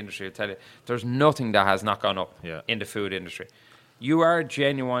that's in the industry will tell you, there's nothing that has not gone up in the food industry. You are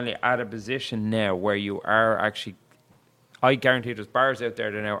genuinely at a position now where you are actually, I guarantee there's bars out there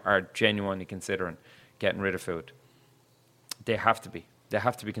that now are genuinely considering getting rid of food. They have to be. They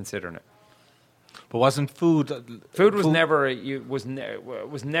have to be considering it. But wasn't food? Food was never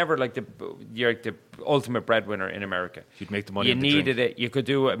like the ultimate breadwinner in America. You'd make the money. You needed it. You could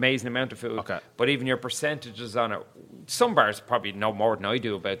do an amazing amount of food. Okay. But even your percentages on it, some bars probably know more than I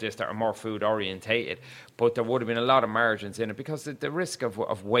do about this that are more food orientated. But there would have been a lot of margins in it because the risk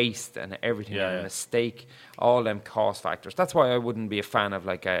of waste and everything and a mistake, all them cost factors. That's why I wouldn't be a fan of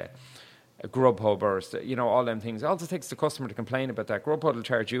like a Grubhub or, all them things. All it takes the customer to complain about that. Grubhub will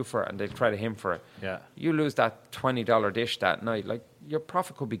charge you for it and they'll credit him for it. Yeah. You lose that $20 dish that night, like your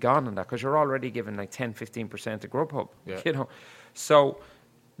profit could be gone on that because you're already giving like 10-15% to Grubhub. Yeah. So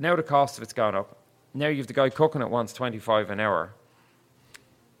now the cost of it's gone up. Now you've the guy cooking it wants $25 an hour,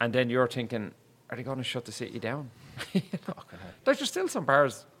 and then you're thinking, are they going to shut the city down? Like there's still some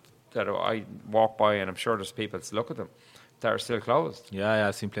bars that I walk by and I'm sure there's people that look at them that are still closed. Yeah,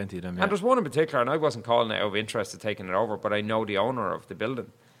 I've seen plenty of them. Yeah. And there's one in particular, and I wasn't calling it out of interest in taking it over, but I know the owner of the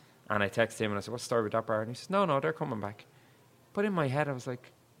building. And I texted him and I said, what's the story with that bar? And he says, no, they're coming back. But in my head, I was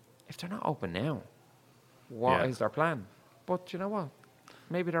like, if they're not open now, what is their plan? But you know what?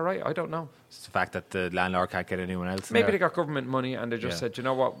 Maybe they're right. I don't know. It's the fact that the landlord can't get anyone else. Maybe they got government money and they just said, you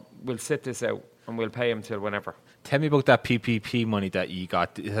know what? We'll sit this out and we'll pay them till whenever. Tell me about that PPP money that you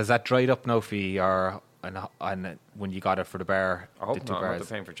got. Has that dried up now for you, or and when you got it for the bar? I hope not. I'm not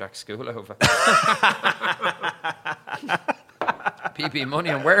paying for Jack's school over. PP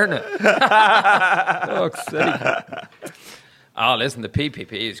money, I'm wearing it. Fuck's sake. Oh, listen, the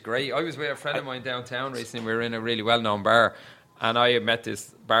PPP is great. I was with a friend of mine downtown recently. We were in a really well-known bar, and I had met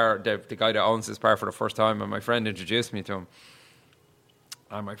this bar, the guy that owns this bar for the first time, and my friend introduced me to him.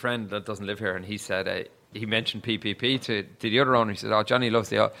 And my friend that doesn't live here, and he said he mentioned PPP to the other owner. He said, "Oh, Johnny loves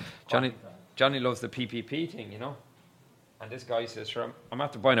the PPP thing, you know." And this guy says, "Sure, I'm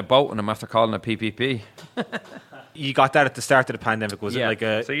after buying a boat, and I'm after calling it PPP." You got that at the start of the pandemic, was it? Like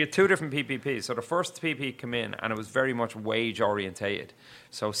So you had two different PPPs. So the first PPP came in, and it was very much wage orientated.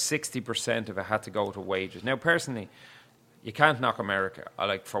 So 60% of it had to go to wages. Now, personally, you can't knock America.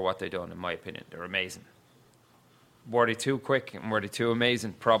 For what they done, in my opinion, they're amazing. Were they too quick and were they too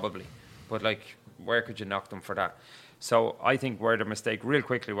amazing? Probably. But where could you knock them for that? So I think where the mistake, real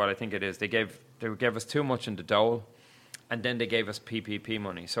quickly, what I think it is, they gave us too much in the dole, and then they gave us PPP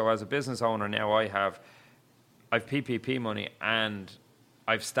money. So as a business owner now, I've PPP money and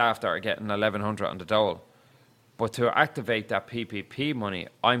I've staff that are getting $1,100 on the dole. But to activate that PPP money,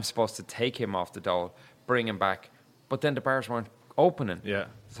 I'm supposed to take him off the dole, bring him back. But then the bars weren't opening. Yeah.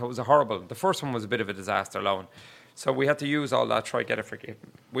 So it was a horrible. The first one was a bit of a disaster loan. So we had to use all that, try to get it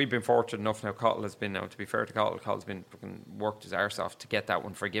forgiven. We've been fortunate enough now. Cottle has been, to be fair to Cottle's been fucking worked his arse off to get that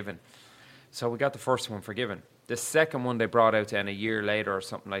one forgiven. So we got the first one forgiven. The second one they brought out then a year later or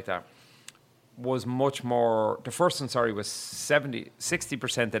something like that was much more. The first one, was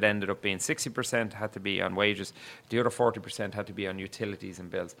 60% that ended up being 60% had to be on wages. The other 40% had to be on utilities and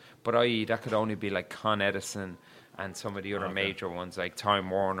bills. But i.e. that could only be like Con Edison and some of the other major ones like Time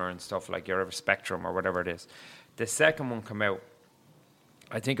Warner and stuff like your Spectrum or whatever it is. The second one came out,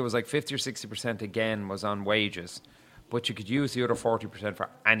 I think it was like 50 or 60% again was on wages, but you could use the other 40% for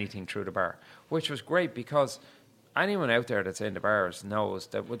anything through the bar, which was great because anyone out there that's in the bars knows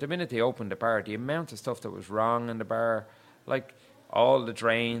that the minute they opened the bar, the amount of stuff that was wrong in the bar, like all the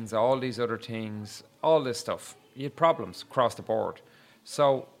drains, all these other things, all this stuff, you had problems across the board.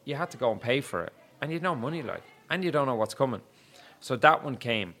 So you had to go and pay for it, and you had no money, and you don't know what's coming. So that one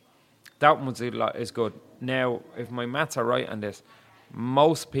came. That one is good. Now, if my maths are right on this,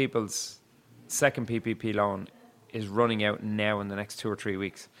 most people's second PPP loan is running out now in the next 2 or 3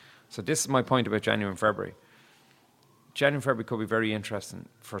 weeks. So this is my point about January and February. January and February could be very interesting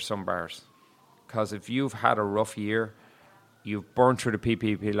for some bars. Because if you've had a rough year, you've burned through the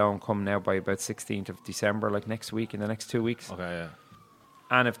PPP loan come now by about 16th of December, like next week, in the next 2 weeks. Okay, yeah.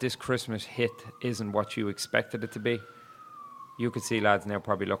 And if this Christmas hit isn't what you expected it to be, you could see lads now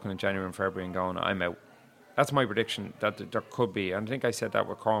probably looking at January and February and going, I'm out. That's my prediction, that there could be. And I think I said that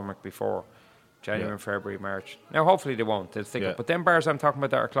with Cormac before. January and February, March. Now, hopefully they won't. They'll stick it. But them bars I'm talking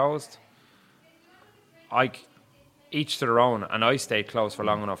about that are closed, each to their own, and I stayed close for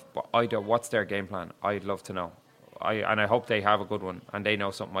long enough. But I don't. What's their game plan? I'd love to know. I hope they have a good one, and they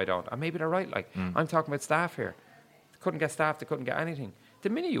know something I don't. And maybe they're right. Like I'm talking about staff here. They couldn't get staff. They couldn't get anything. The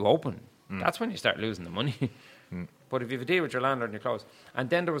minute you open, that's when you start losing the money. But if you have a deal with your landlord and you're close, and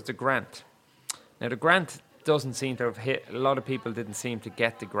then there was the grant. Now the grant doesn't seem to have hit. A lot of people didn't seem to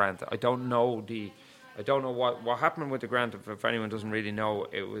get the grant. I don't know what happened with the grant. If anyone doesn't really know,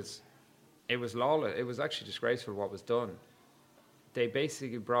 it was lawless. It was actually disgraceful what was done. They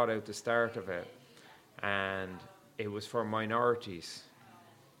basically brought out the start of it, and it was for minorities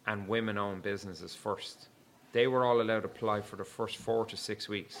and women-owned businesses first. They were all allowed to apply for the first 4 to 6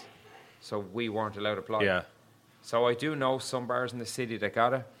 weeks, so we weren't allowed to apply. Yeah. So I do know some bars in the city that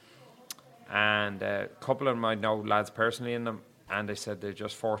got it, and a couple of them I know lads personally in them, and they said they're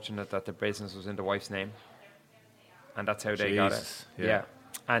just fortunate that the business was in the wife's name, and that's how they got it. Yeah.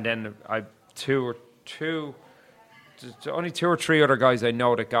 And then only 2 or 3 other guys I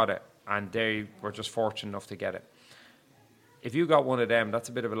know that got it, and they were just fortunate enough to get it. If you got one of them, that's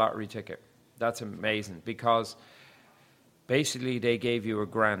a bit of a lottery ticket. That's amazing, because basically they gave you a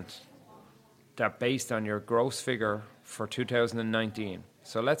grant that based on your gross figure for 2019.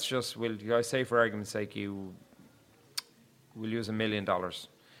 So let's just, I say for argument's sake, we'll use $1 million.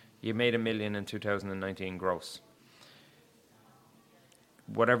 You made $1 million in 2019 gross.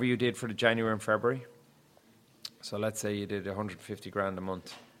 Whatever you did for the January and February, so let's say you did 150 grand a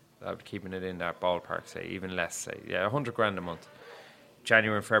month, keeping it in that ballpark, say, even less, say, 100 grand a month,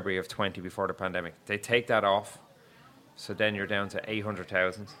 January and February of 20 before the pandemic. They take that off, so then you're down to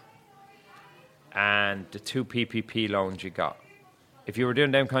 800,000. And the 2 PPP loans you got. If you were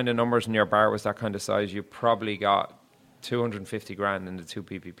doing them kind of numbers and your bar was that kind of size, you probably got 250 grand in the 2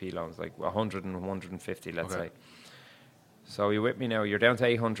 PPP loans, like 100 and 150, let's say. So you're with me now, you're down to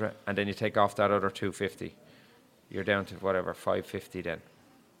 800, and then you take off that other 250. You're down to whatever, 550 then.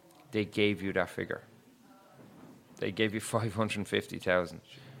 They gave you that figure. They gave you 550,000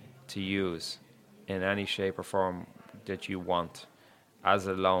 to use in any shape or form that you want as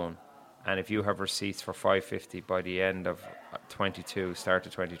a loan. And if you have receipts for 550 by the end of 22, start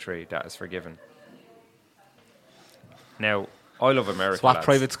of 23, that is forgiven. Now, I love America. So what lads.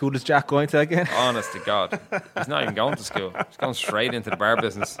 Private school is Jack going to again? Honest to God. He's not even going to school. He's going straight into the bar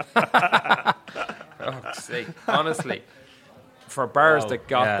business. Oh, sake. Honestly, for bars that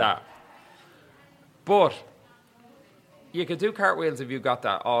got that. But you could do cartwheels if you got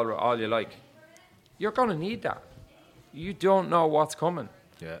that all you like. You're going to need that. You don't know what's coming.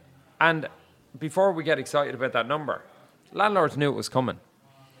 Yeah. And before we get excited about that number, landlords knew it was coming.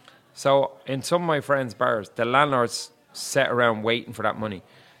 So in some of my friends' bars, the landlords sat around waiting for that money.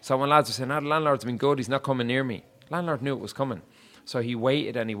 So when lads were saying, the landlord's been good, he's not coming near me. Landlord knew it was coming. So he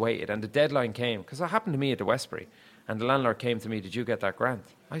waited and he waited, and the deadline came. Because it happened to me at the Westbury, and the landlord came to me, did you get that grant?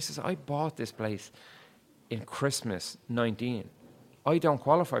 I says, I bought this place in Christmas 19. I don't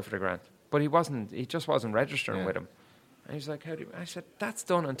qualify for the grant. But he just wasn't registering with him. And he's like, how do you? I said, that's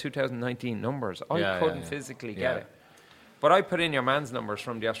done on 2019 numbers. I couldn't physically get it. But I put in your man's numbers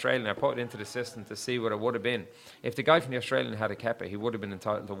from the Australian. I put it into the system to see what it would have been. If the guy from the Australian had kept it, he would have been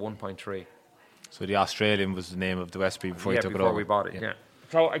entitled to 1.3. So the Australian was the name of the Westbury before you took it over? before we bought it,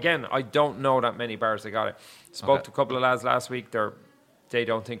 So again, I don't know that many bars that got it. Spoke to a couple of lads last week. They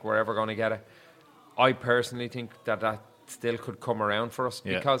don't think we're ever going to get it. I personally think that still could come around for us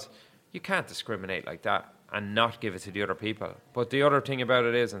because you can't discriminate like that and not give it to the other people. But the other thing about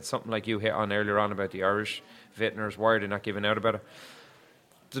it is, and something like you hit on earlier on about the Irish vintners, why are they not giving out about it?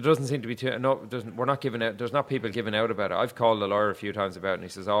 There doesn't seem to be we're not giving out. There's not people giving out about it. I've called the lawyer a few times about it, and he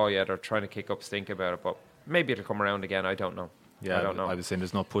says, "Oh yeah, they're trying to kick up stink about it, but maybe it'll come around again. I don't know." Yeah, I don't know. I was saying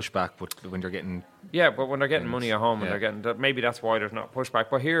there's no pushback, but when you're getting but when they're getting money at home, and they're getting maybe that's why there's not pushback.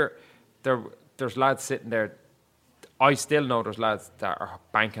 But here, there's lads sitting there. I still know there's lads that are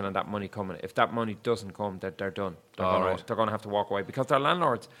banking on that money coming. If that money doesn't come, they're done. They're going to have to walk away because their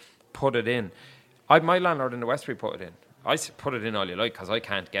landlords put it in. My landlord in the Westbury put it in. I put it in all you like because I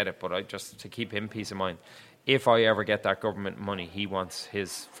can't get it, but I just to keep him peace of mind. If I ever get that government money, he wants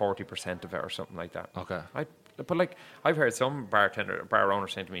his 40% of it or something like that. Okay. But like I've heard some bar owner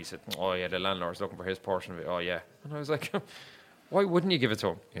saying to me, he said, "Oh yeah, the landlord's looking for his portion of it." Oh yeah, and I was like, "Why wouldn't you give it to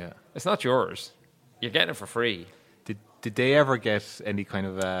him? Yeah, it's not yours. You're getting it for free." Did they ever get any kind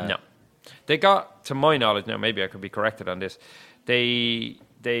of? No, they got, to my knowledge. Now maybe I could be corrected on this.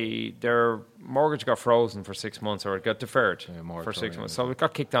 Their mortgage got frozen for 6 months, or it got deferred for 6 months. So it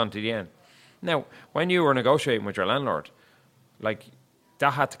got kicked on to the end. Now, when you were negotiating with your landlord, like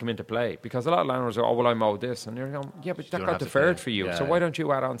that had to come into play because a lot of landlords are, "Oh, well, I'm owed this," and you're going, "Yeah, but that got deferred for you. So why don't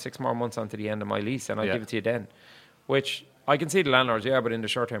you add on 6 more months onto the end of my lease, and I'll give it to you then?" which I can see the landlords, but in the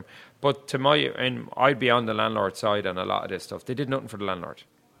short term. But I'd be on the landlord side on a lot of this stuff. They did nothing for the landlord.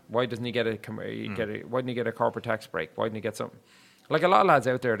 Why doesn't he get why didn't he get a corporate tax break? Why didn't he get something? Like a lot of lads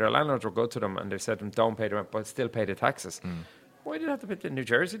out there, their landlords were good to them and they've said to them, don't pay the rent, but still pay the taxes. Why did they have to pay it in New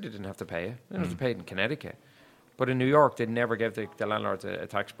Jersey? They didn't have to pay it. They didn't have to pay it in Connecticut. But in New York, they never gave the landlords a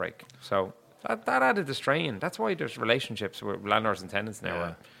tax break. So that added the strain. That's why there's relationships with landlords and tenants now.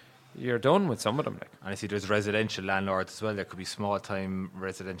 Yeah. You're done with some of them. And I see there's residential landlords as well. There could be small-time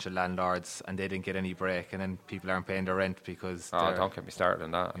residential landlords and they didn't get any break, and then people aren't paying their rent because... Oh, don't get me started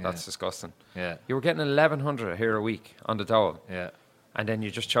on that. Yeah. That's disgusting. Yeah. You were getting $1,100 here a week on the dole. Yeah. And then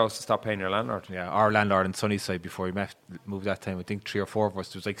you just chose to stop paying your landlord. Yeah, our landlord in Sunnyside, before we moved that time, I think 3 or 4 of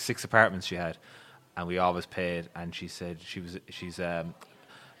us, there was like 6 apartments she had, and we always paid, and she said she's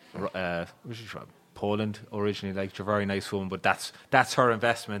where's she from? Poland originally, like, you're a very nice woman, but that's her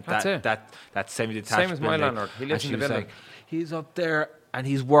investment. That semi-detached same as my landlord. He lives in the building. Like, he's up there and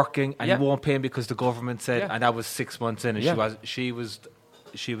he's working and he won't pay him because the government said, and that was 6 months in, and she was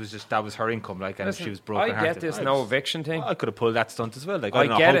just, that was her income, like, and listen, she was broken hearted. I get this no eviction thing. I could have pulled that stunt as well. Like, I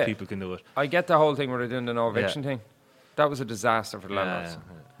don't know how people can do it. I get the whole thing where they're doing the no eviction thing. That was a disaster for the landlords.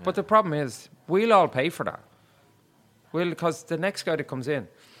 Yeah. But the problem is, we'll all pay for that. Because the next guy that comes in,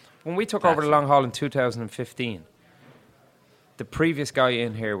 when we took over the long haul in 2015, the previous guy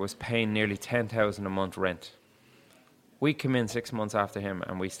in here was paying nearly $10,000 a month rent. We came in 6 months after him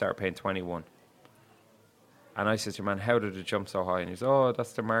and we started paying 21. And I said to your man, how did it jump so high? And he said, oh,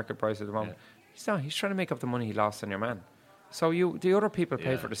 that's the market price at the moment. Yeah. He's trying to make up the money he lost on your man. So the other people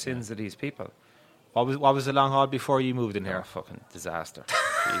pay for the sins of these people. What was the long haul before you moved in here? Fucking disaster.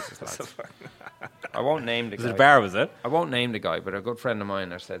 Jesus, lads. I won't name the guy. Was it a bar, was it? I won't name the guy, but a good friend of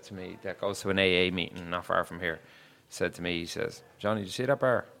mine said to me, that goes to an AA meeting not far from here, said to me, he says, Johnny, did you see that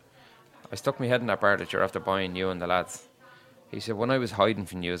bar? I stuck my head in that bar that you're after buying, you and the lads. He said, when I was hiding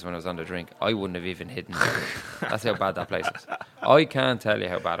from you when I was on the drink, I wouldn't have even hidden you. That's how bad that place is. I can't tell you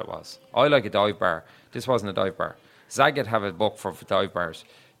how bad it was. I like a dive bar. This wasn't a dive bar. Zagat have a book for dive bars.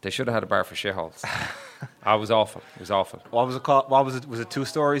 They should have had a bar for shitholes. It was awful. It was awful. What was it called? What was it? Was it 2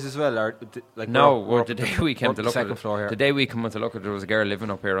 stories as well? Or like no, the day we came to look at it, floor here. The day we came to look at it, there was a girl living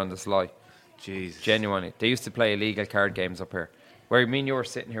up here on the sly. Jesus. Genuinely. They used to play illegal card games up here. Where me and you were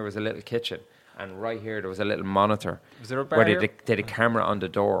sitting here was a little kitchen. And right here there was a little monitor. Was there a bar where they had a camera on the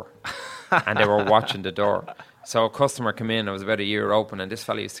door. And they were watching the door. So a customer came in, it was about a year open, and this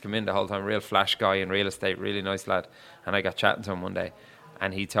fella used to come in the whole time, real flash guy in real estate, really nice lad. And I got chatting to him one day.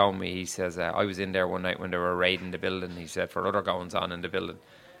 And he told me, he says, I was in there one night when they were raiding the building, he said, for other goings on in the building.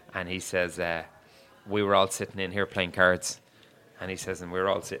 And he says, we were all sitting in here playing cards. And he says, and we were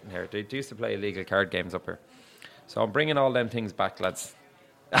all sitting here. They used to play illegal card games up here. So I'm bringing all them things back, lads.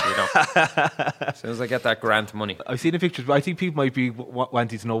 You know, as soon as I get that grant money. I've seen the pictures, but I think people might be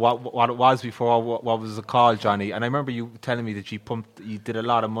wanting to know what it was before. What was it called, Johnny? And I remember you telling me that you did a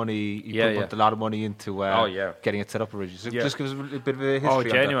lot of money. Pumped a lot of money into getting it set up originally. So just give us a bit of a history. Oh,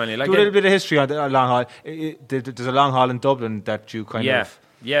 genuinely, do a little bit of history on the long haul. There's a long haul in Dublin that you kind of.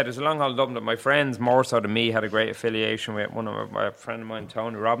 Yeah, there's a long haul in Dublin that my friends, more so than me, had a great affiliation with. One of my friend of mine,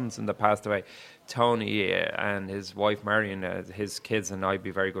 Tony Robinson, that passed away. Tony and his wife Marion, his kids and I'd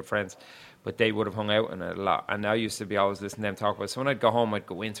be very good friends, but they would have hung out in it a lot. And I used to be always listening to them talk about it. So when I'd go home, I'd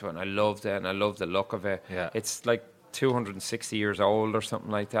go into it, and I loved it, and I loved the look of it. Yeah. It's like 260 years old or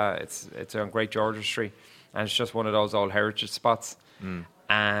something like that. It's on Great George's Street, and it's just one of those old heritage spots.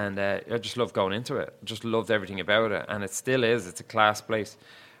 And I just loved going into it. Just loved everything about it, and it still is. It's a class place,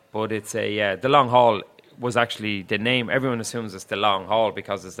 but it's the Long Hall was actually the name. Everyone assumes it's the Long Hall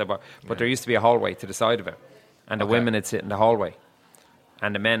because it's the bar, but there used to be a hallway to the side of it, and the women would sit in the hallway,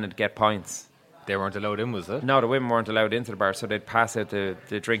 and the men would get pints. They weren't allowed in, was it? No, the women weren't allowed into the bar, so they'd pass out the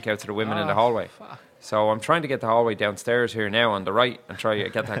drink out to the women in the hallway. Fuck. So I'm trying to get the hallway downstairs here now on the right and try to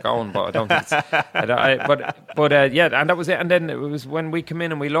get that going, but I don't think it's... and that was it. And then it was when we came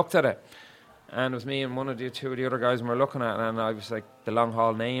in and we looked at it, and it was me and two of the other guys and we were looking at it, and I was like, the Long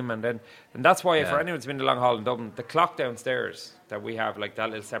Hall name, and that's why for anyone who's been to Long Hall in Dublin, the clock downstairs that we have, like that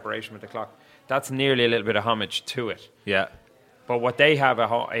little separation with the clock, that's nearly a little bit of homage to it. Yeah. But what they have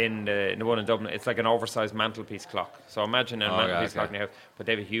in the one in Dublin, it's like an oversized mantelpiece clock. So imagine a mantelpiece clock in your house, but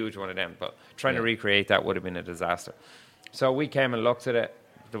they have a huge one of them. But trying to recreate that would have been a disaster. So we came and looked at it.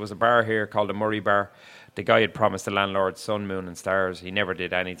 There was a bar here called the Murray Bar. The guy had promised the landlord sun, moon and stars. He never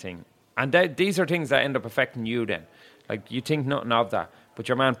did anything. And these are things that end up affecting you then. Like, you think nothing of that. But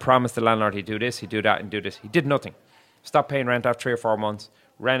your man promised the landlord he'd do this, he'd do that, and do this. He did nothing. Stopped paying rent after 3 or 4 months.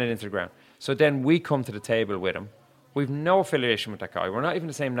 Ran it into the ground. So then we come to the table with him. We've no affiliation with that guy. We're not even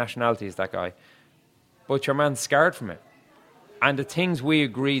the same nationality as that guy. but your man's scarred from it. And the things we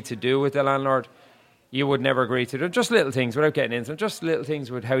agreed to do with the landlord, you would never agree to. They're just little things without getting into them. Just little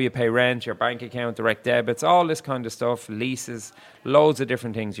things with how you pay rent, your bank account, direct debits, all this kind of stuff, leases, loads of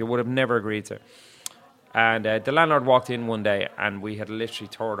different things you would have never agreed to. And the landlord walked in one day and we had literally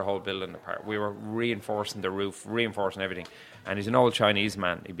tore the whole building apart. We were reinforcing the roof, reinforcing everything. And he's an old Chinese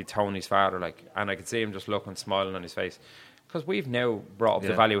man. He'd be Tony's father, like, and I could see him just looking, smiling on his face. Because we've now brought up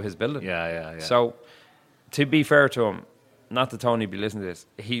the value of his building. Yeah. So, to be fair to him, not that Tony be listening to this,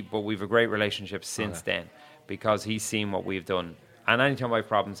 but we've a great relationship since then because he's seen what we've done. And anytime I have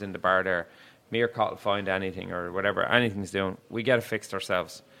problems in the bar there, me or Cottle find anything or whatever, anything's doing, we get it fixed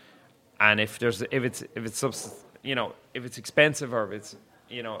ourselves. And if it's expensive or if it's,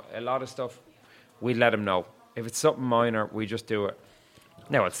 a lot of stuff, we let him know. If it's something minor, we just do it.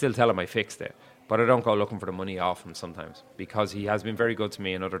 Now, I'll still tell him I fixed it, but I don't go looking for the money off him sometimes because he has been very good to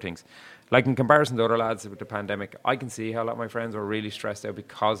me in other things. Like in comparison to other lads with the pandemic, I can see how a lot of my friends were really stressed out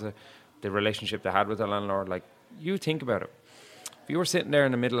because of the relationship they had with the landlord. Like, you think about it. If you were sitting there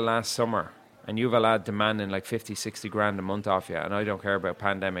in the middle of last summer and you have a lad demanding like 50, 60 grand a month off you, and I don't care about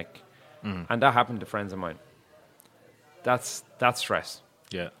pandemic, and that happened to friends of mine, that's stress.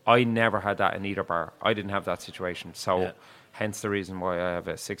 Yeah. I never had that in either bar. I didn't have that situation. So hence the reason why I have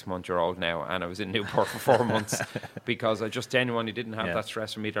a 6-month-old now and I was in Newport for 4 months because I just genuinely didn't have that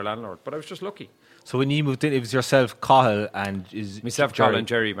stress from either landlord. But I was just lucky. So when you moved in, it was yourself, Cahill, and myself, Cahill, and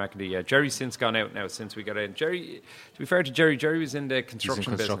Jerry McAdee. Yeah, Jerry's since gone out now since we got in. Jerry, to be fair to Jerry was in the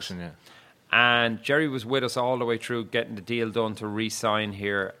construction business. Yeah. And Jerry was with us all the way through getting the deal done to re-sign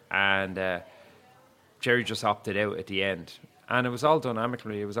here, and Jerry just opted out at the end. And it was all done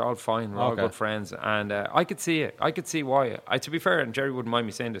amicably. It was all fine. We're all good friends. And I could see it. I could see why. To be fair, and Jerry wouldn't mind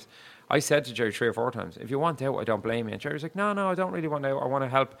me saying this, I said to Jerry 3 or 4 times, if you want out, I don't blame you. And Jerry's like, no, I don't really want out. I want to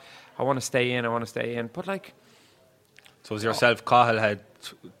help. I want to stay in. But like... So it was yourself, Cahill had...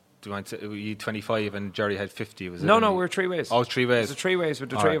 you 25 and Jerry had 50, was it? No, we were 3 ways. Oh, 3 ways. It was 3 ways with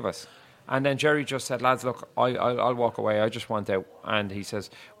the three of us. And then Jerry just said, lads, look, I'll walk away. I just want out. And he says,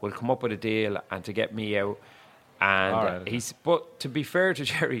 we'll come up with a deal and to get me out. And but to be fair to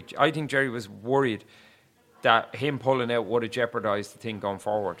Jerry, I think Jerry was worried that him pulling out would have jeopardised the thing going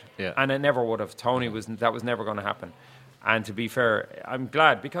forward. Yeah. And it never would have. That was never going to happen. And to be fair, I'm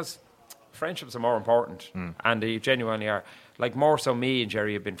glad because friendships are more important. And they genuinely are. Like, more so me and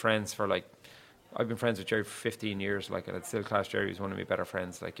Jerry have been friends for like, I've been friends with Jerry for 15 years, like, and I'd still class Jerry as one of my better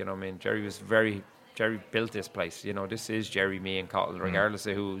friends. Like, you know what I mean? Jerry built this place. You know, this is Jerry, me and Cottle, regardless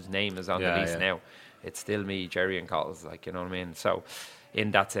of whose name is on the lease now. It's still me, Jerry and Cottle's, like, you know what I mean? So,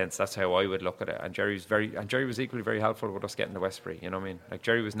 in that sense, that's how I would look at it. And Jerry was equally very helpful with us getting to Westbury, you know what I mean? Like,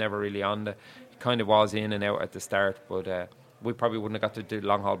 Jerry was never really on he kind of was in and out at the start, but we probably wouldn't have got to do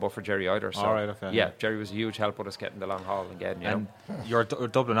long haul buffer Jerry either. So, all right, okay. Yeah, Jerry was a huge help with us getting the long haul again, you know. You're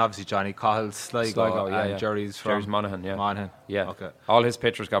Dublin, obviously, Johnny. Cahill's Sligo, and Jerry's Monaghan, yeah. Monaghan, yeah. Okay. All his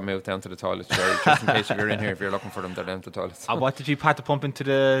pictures got moved down to the toilets, Jerry, just in case if you're in here, if you're looking for them, they're down to the toilets. And what did you pat to pump into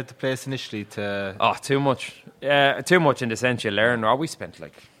the place initially? Too much. Too much in the sense you learn. We spent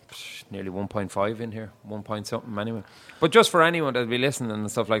like nearly 1.5 in here, 1 point something anyway. But just for anyone that'll be listening and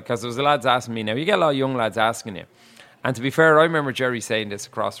stuff like, because there was the lads asking me now, you get a lot of young lads asking you. And to be fair, I remember Jerry saying this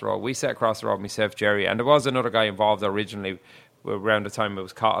across the road. We sat across the road, myself, Jerry, and there was another guy involved originally around the time it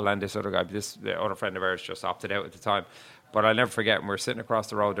was Cottle and this other guy. The other friend of ours just opted out at the time. But I'll never forget, when we were sitting across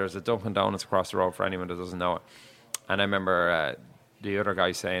the road, there's a Dunkin' Donuts across the road for anyone that doesn't know it. And I remember the other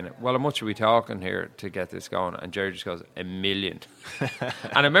guy saying, well, how much are we talking here to get this going? And Jerry just goes, $1 million. And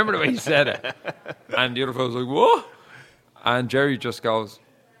I remember the way he said it. And the other fellow was like, what? And Jerry just goes,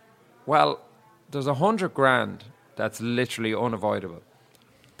 well, there's 100 grand that's literally unavoidable,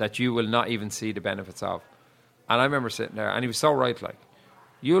 that you will not even see the benefits of. And I remember sitting there, and he was so right, like,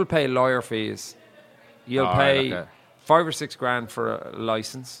 you'll pay lawyer fees, you'll pay 5 or 6 grand for a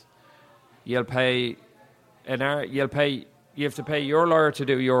license, you have to pay your lawyer to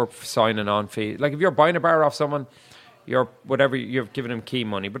do your signing on fee. Like, if you're buying a bar off someone, you're giving him key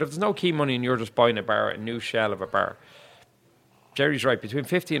money. But if there's no key money and you're just buying a new shell of a bar, Jerry's right, between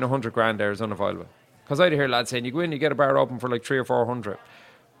 50 and 100 grand there is unavoidable. Because I'd hear lads saying, you go in, you get a bar open for like 300 or 400.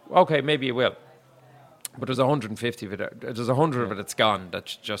 Okay, maybe you will. But there's 150 of it. There's 100 of it that's gone.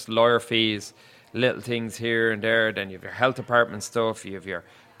 That's just lawyer fees, little things here and there. Then you have your health department stuff.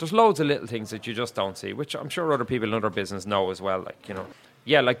 There's loads of little things that you just don't see, which I'm sure other people in other business know as well. Like, you know,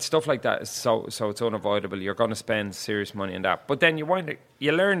 yeah, like stuff like that is so it's unavoidable. You're going to spend serious money on that. But then you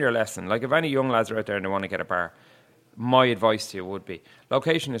learn your lesson. Like, if any young lads are out there and they want to get a bar, my advice to you would be,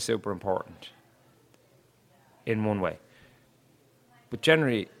 location is super important in one way. But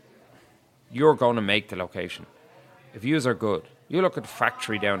generally, you're going to make the location. If yous are good, you look at the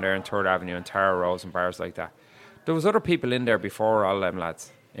factory down there in 3rd Avenue and Tara Rows and bars like that. There was other people in there before all them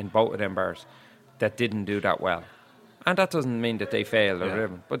lads, in both of them bars, that didn't do that well. And that doesn't mean that they failed or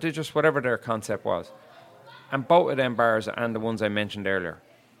whatever, but they just, whatever their concept was. And both of them bars and the ones I mentioned earlier,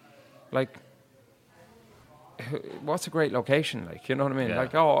 like, what's a great location? Like, you know what I mean? Yeah.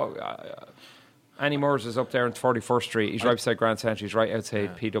 Like, Annie Moore's is up there on 41st Street. He's right beside Grand Central. He's right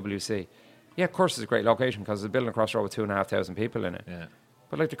outside PwC. Yeah, of course it's a great location because there's a building across the road with 2,500 people in it. Yeah.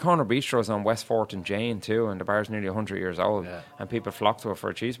 But like the Corner Bistro is on West 4th and Jane too, and the bar's nearly 100 years old, and people flock to it for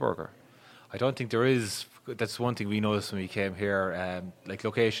a cheeseburger. I don't think there is. That's one thing we noticed when we came here. Like,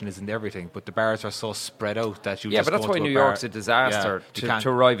 location isn't everything, but the bars are so spread out that you. Yeah, just but that's why New York's a disaster to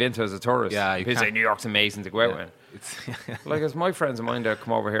arrive into as a tourist. Yeah, people say New York's amazing to go out in. Like, as my friends of mine that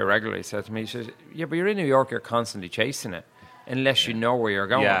come over here regularly said to me, he says, "Yeah, but you're in New York, you're constantly chasing it, unless you know where you're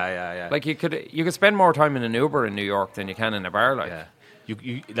going." Yeah. Like, you could spend more time in an Uber in New York than you can in a bar. Like,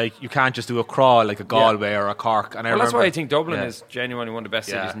 you can't just do a crawl like a Galway or a Cork. And that's why I think Dublin is genuinely one of the best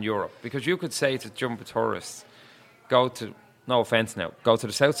cities in Europe, because you could say to jump a tourist, go to, no offence now, go to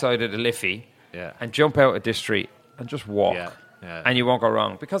the south side of the Liffey and jump out of this street and just walk, and you won't go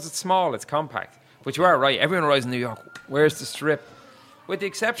wrong, because it's small, it's compact. But you are right, everyone arrives in New York, where's the Strip? With the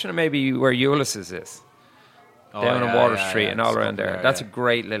exception of maybe where Ulysses is. Down on Water Street and all around there. That's a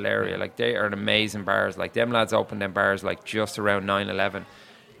great little area. Like, they are an amazing bars. Like, them lads opened them bars like just around 9/11.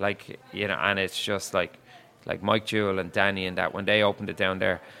 Like, you know, and it's just like Mike Jewell and Danny and that, when they opened it down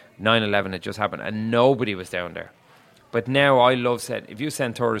there, 9/11 had just happened and nobody was down there. But now I love saying, if you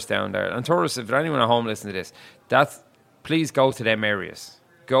send tourists down there, and tourists, if anyone at home listening to this, please go to them areas.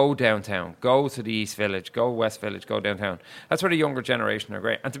 Go downtown. Go to the East Village. Go West Village. Go downtown. That's where the younger generation are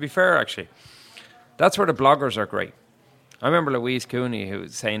great. And to be fair, actually, that's where the bloggers are great. I remember Louise Cooney, who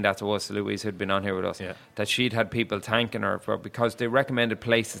was saying that to us, Louise who'd been on here with us, that she'd had people thanking her because they recommended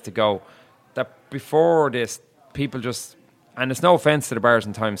places to go. That before this, people just, and it's no offence to the bars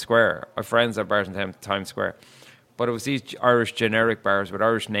in Times Square, our friends at bars in Times Square, but it was these Irish generic bars with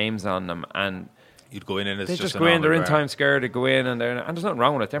Irish names on them, and you'd go in and it's they just go in, they're in Times Square, they go in, and there's nothing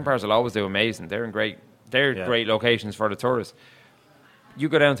wrong with it. Them bars will always do amazing. They're great locations for the tourists. You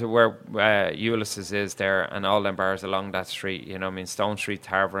go down to where Ulysses is there, and all them bars along that street, you know what I mean, Stone Street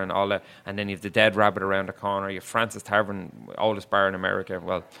Tavern, all that, and then you have the Dead Rabbit around the corner, you have Francis Tavern, oldest bar in America.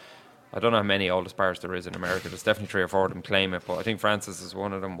 Well, I don't know how many oldest bars there is in America. There's definitely 3 or 4 of them claim it, but I think Francis is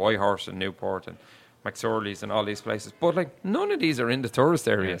one of them, Whitehorse and Newport and McSorley's and all these places. But like, none of these are in the tourist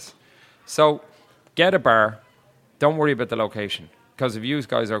areas. So get a bar, don't worry about the location, because if you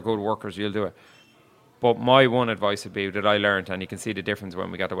guys are good workers, you'll do it. But my one advice would be, that I learned, and you can see the difference when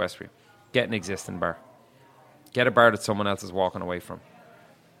we got to Westbury, get an existing bar. Get a bar that someone else is walking away from.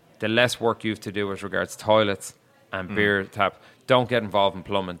 The less work you have to do as regards toilets and beer tap. Don't get involved in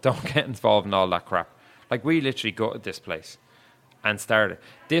plumbing. Don't get involved in all that crap. Like, we literally gutted this place and started.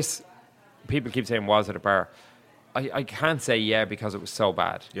 This, people keep saying, was it a bar? I can't say because it was so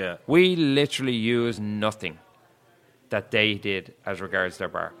bad. Yeah. We literally used nothing that they did as regards their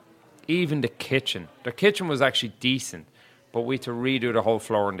bar. Even the kitchen. Their kitchen was actually decent, but we had to redo the whole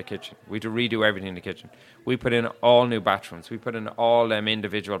floor in the kitchen. We had to redo everything in the kitchen. We put in all new bathrooms. We put in all them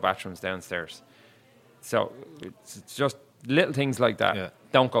individual bathrooms downstairs. So it's just little things like that. Yeah.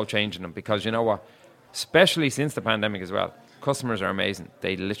 Don't go changing them, because you know what? Especially since the pandemic as well, customers are amazing.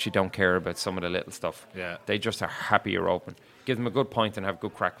 They literally don't care about some of the little stuff. Yeah. They just are happy you're open. Give them a good point and have a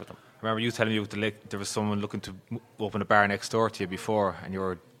good crack with them. I remember you telling me there was someone looking to open a bar next door to you before, and you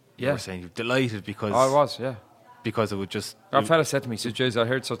were saying you're delighted because... Oh, I was, yeah. Because it would just... Our fella said to me, he said, "Jeez, I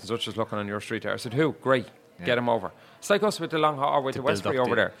heard such and such is looking on your street there." I said, "Who? Great. Yeah. Get him over." It's like us with the Long Hall, or with the Westbury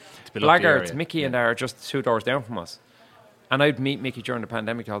over there. Blackguards, Mickey and I are just 2 doors down from us. And I'd meet Mickey during the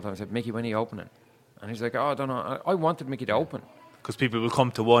pandemic all the time. I said, "Mickey, when are you opening?" And he's like, "Oh, I don't know." I wanted Mickey to open. Because people will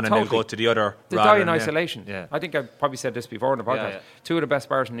come to one and they'll go to the other. They die in isolation. Yeah. I think I probably said this before in the podcast. Yeah. 2 of the best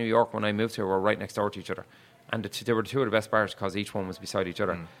bars in New York when I moved here were right next door to each other. And they were 2 of the best bars because each one was beside each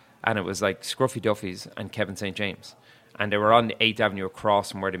other. And it was like Scruffy Duffy's and Kevin St. James. And they were on the 8th Avenue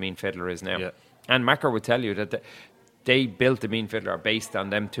across from where the Mean Fiddler is now. Yeah. And Macker would tell you that they built the Mean Fiddler based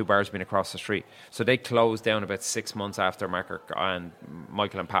on them 2 bars being across the street. So they closed down about 6 months after Macker and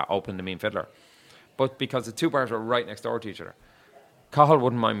Michael and Pat opened the Mean Fiddler. But because the 2 bars were right next door to each other. Cahill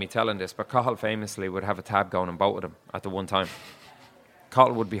wouldn't mind me telling this, but Cahill famously would have a tab going in both of them at the one time.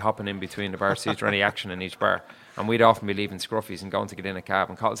 Cahill would be hopping in between the bar seats or any action in each bar. And we'd often be leaving Scruffy's and going to get in a cab.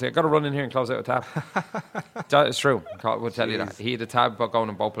 And Cahill would say, "I've got to run in here and close out a tab." That is true. Cahill would tell you that. He had a tab going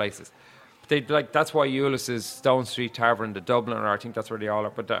in both places. that's why Eulis's Stone Street Tavern, the Dubliner, I think that's where they all are,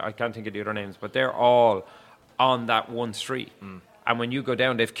 but I can't think of the other names, but they're all on that one street. And when you go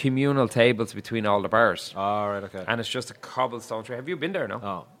down, they have communal tables between all the bars. Oh, right, okay. And it's just a cobblestone street. Have you been there, no?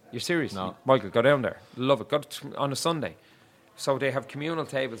 No. You're serious? No. Michael, go down there. Love it. Go on a Sunday. So they have communal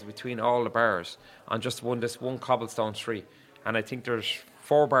tables between all the bars on just this one cobblestone street. And I think there's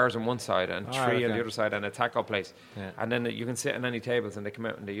 4 bars on one side and 3 on the other side and a taco place. Yeah. And then you can sit on any tables and they come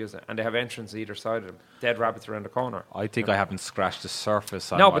out and they use it. And they have entrance either side of them. Dead rabbits around the corner. I think I haven't scratched the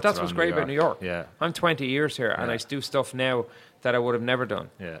surface on No, but that's what's great about New York. Yeah. I'm 20 years here and I do stuff now that I would have never done.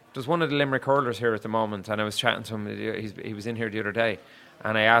 Yeah. There's one of the Limerick hurlers here at the moment and I was chatting to him. He was in here the other day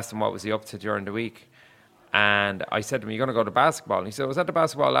and I asked him what was he up to during the week. And I said to him, "You're going to go to basketball?" And he said, "I was at the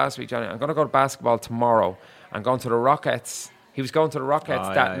basketball last week, Johnny. I'm going to go to basketball tomorrow. I'm going to the Rockettes." He was going to the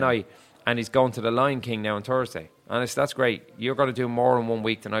Rockettes that night, and he's going to the Lion King now on Thursday. And I said, "That's great. You're going to do more in 1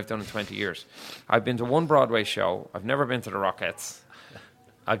 week than I've done in 20 years. I've been to one Broadway show. I've never been to the Rockettes.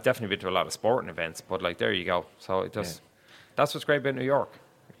 I've definitely been to a lot of sporting events, but like there you go. So it just that's what's great about New York,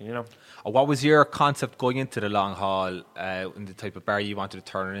 you know." What was your concept going into the Long Hall and the type of bar you wanted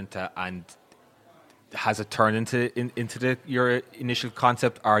to turn it into, and has it turned into your initial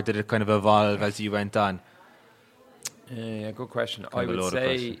concept, or did it kind of evolve as you went on? Yeah, good question. I would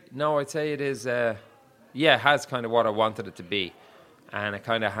say I'd say it is. It has kind of what I wanted it to be, and it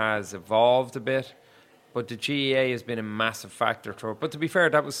kind of has evolved a bit. But the GEA has been a massive factor to it. But to be fair,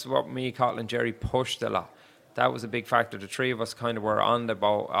 that was what me, Cottle, and Jerry pushed a lot. That was a big factor. The three of us kind of were on the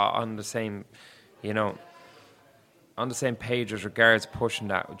boat, on the same, on the same page as regards pushing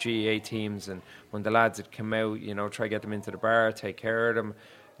that with GEA teams. And when the lads had come out, try to get them into the bar, take care of them,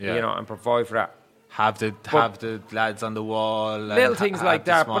 and provide for that. Have the lads on the wall, little things like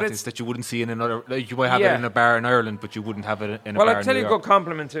that, but it's that you wouldn't see in another. Like you might have it in a bar in Ireland, but you wouldn't have it in a bar in New York. Well, I'll tell you a good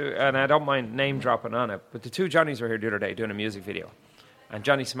compliment to, and I don't mind name dropping on it, but the two Johnnies were here the other day doing a music video, and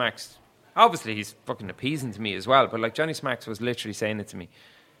Johnny Smacks, obviously he's fucking appeasing to me as well, but like Johnny Smacks was literally saying it to me.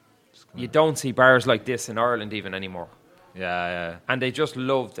 You don't see bars like this in Ireland even anymore. Yeah. And they just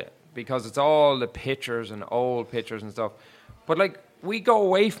loved it because it's all the pictures and old pictures and stuff, but like we go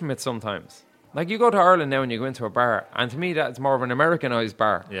away from it sometimes. Like, you go to Ireland now and you go into a bar, and to me that's more of an Americanized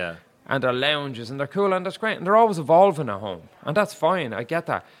bar. Yeah. And they're lounges, and they're cool, and that's great. And they're always evolving at home. And that's fine, I get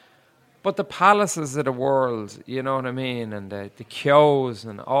that. But the palaces of the world, you know what I mean, and the Kyo's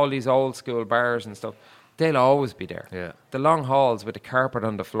and all these old school bars and stuff, they'll always be there. Yeah. The long halls with the carpet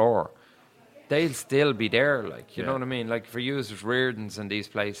on the floor, they'll still be there, like, you know what I mean? Like, for you, there's Reardon's and these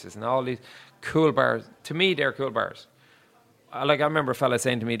places, and all these cool bars. To me, they're cool bars. Like, I remember a fella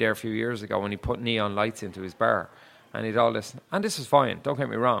saying to me there a few years ago when he put neon lights into his bar, and he'd all this, and this is fine, don't get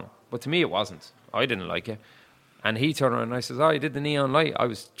me wrong, but to me it wasn't. I didn't like it. And he turned around and I says, "Oh, you did the neon light." I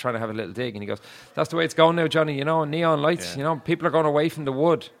was trying to have a little dig, and he goes, "That's the way it's going now, Johnny, neon lights, people are going away from the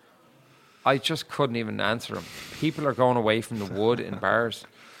wood." I just couldn't even answer him. People are going away from the wood in bars.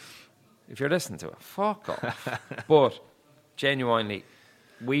 If you're listening to it, fuck off. But, genuinely,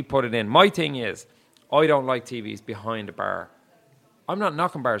 we put it in. My thing is, I don't like TVs behind a bar. I'm not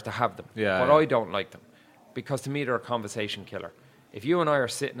knocking bars to have them, but I don't like them because to me they're a conversation killer. If you and I are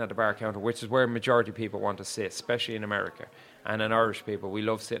sitting at the bar counter, which is where majority of people want to sit, especially in America, and in Irish people, we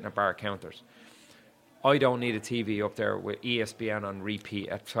love sitting at bar counters. I don't need a TV up there with ESPN on repeat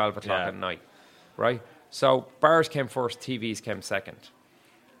at 12 o'clock at night, right? So bars came first, TVs came second.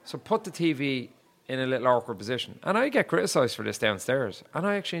 So put the TV in a little awkward position. And I get criticised for this downstairs, and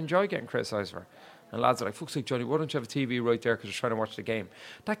I actually enjoy getting criticised for it. And lads are like, "Fuck's sake, Johnny, why don't you have a TV right there because you're trying to watch the game?"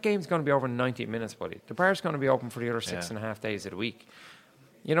 That game's going to be over in 90 minutes, buddy. The bar's going to be open for the other 6.5 days of the week.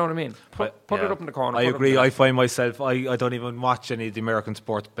 You know what I mean? Put it up in the corner. I agree. I find myself, I don't even watch any of the American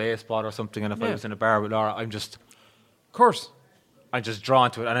sports, baseball or something, and if I was in a bar with Laura, I'm just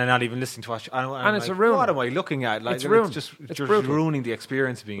drawn to it, and I'm not even listening to it. And it's a ruin. What am I looking at? Like, it's just ruining the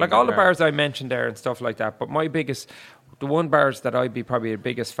experience of being like all the bars I mentioned there and stuff like that. But the one bars that I'd be probably the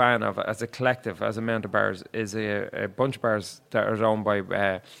biggest fan of as a collective, as a amount of bars, is a bunch of bars that are owned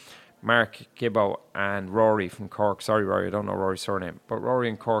by Mark Gibbo and Rory from Cork. Sorry, Rory, I don't know Rory's surname. But Rory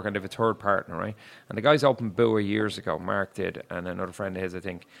and Cork, and they have a third partner, right? And the guys opened Bua years ago. Mark did, and another friend of his, I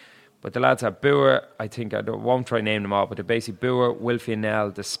think. But the lads have Bua, I think, won't try to name them all, but they're basically Bua, Wilfie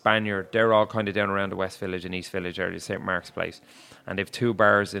Nell, the Spaniard. They're all kind of down around the West Village and East Village area, St. Mark's Place. And they've two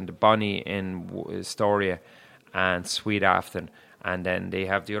bars in the Bonnie in Astoria and Sweet Afton, and then they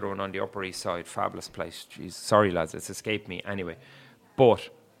have the other one on the Upper East Side, fabulous place. Jeez, sorry lads, it's escaped me anyway. But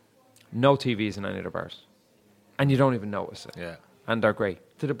no TVs in any of the bars, and you don't even notice it. Yeah, and they're great.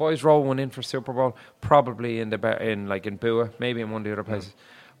 Did the boys roll one in for Super Bowl? Probably in Bua, maybe in one of the other places.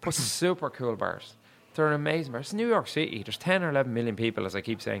 but super cool bars. They're amazing bars. It's New York City. There's 10 or 11 million people, as I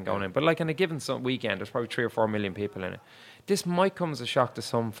keep saying, going in. But like on a given weekend, there's probably 3 or 4 million people in it. This might come as a shock to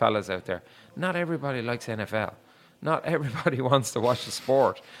some fellas out there. Not everybody likes NFL. Not everybody wants to watch the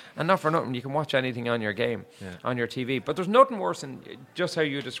sport. And not for nothing, you can watch anything on your game, on your TV. But there's nothing worse than just how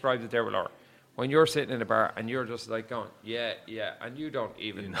you described it there with Laura. When you're sitting in a bar and you're just like going, yeah, and you don't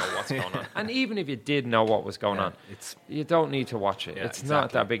even know what's going on. And even if you did know what was going on, you don't need to watch it. It's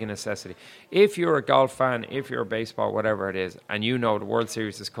not that big a necessity. If you're a golf fan, if you're a baseball, whatever it is, and you know the World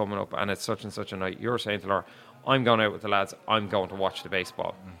Series is coming up and it's such and such a night, you're saying to Laura, I'm going out with the lads, I'm going to watch the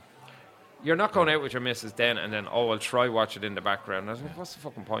baseball. You're not going out with your missus then and then, I'll try watch it in the background. I was like, what's the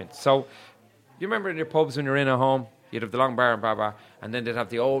fucking point? So, you remember in your pubs when you're in at home, you'd have the long bar and blah, and then they'd have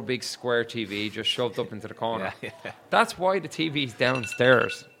the old big square TV just shoved up into the corner. That's why the TV's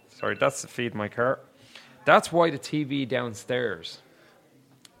downstairs. Sorry, that's the feed my car. That's why the TV downstairs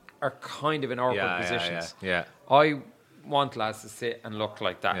are kind of in awkward positions. I want lads to sit and look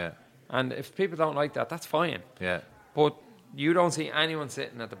like that. And if people don't like that, that's fine. But you don't see anyone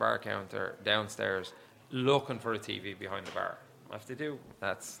sitting at the bar counter downstairs looking for a TV behind the bar. If they do,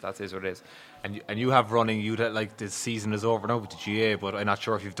 that is what it is. And you have running. You like the season is over now with the GA, but I'm not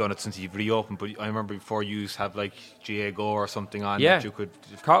sure if you've done it since you've reopened. But I remember before you used to have like GA Go or something on. Yeah, that you could.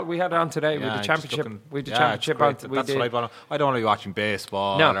 We had it on today with the championship. With the championship on. That's what I don't like watching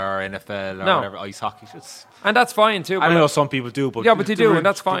baseball or NFL or whatever, ice hockey. And that's fine too. I know some people do, but they do, and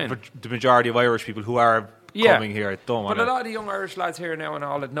that's fine. The majority of Irish people who are coming here don't want. But a lot of the young Irish lads here now and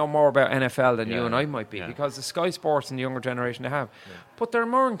all that know more about NFL than you and I might be because the Sky Sports and the younger generation they have. But they're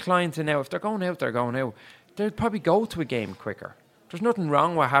more inclined to now, if they're going out, they'll probably go to a game quicker. There's nothing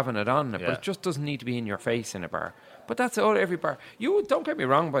wrong with having it on, but it just doesn't need to be in your face in a bar. But that's all every bar. You don't get me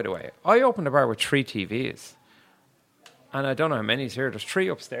wrong, by the way. I opened a bar with 3 TVs, and I don't know how many's here. There's 3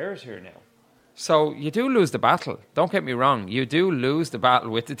 upstairs here now. So you do lose the battle. Don't get me wrong. You do lose the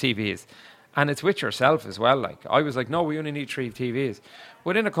battle with the TVs. And it's with yourself as well. Like I was like, no, we only need 3 TVs.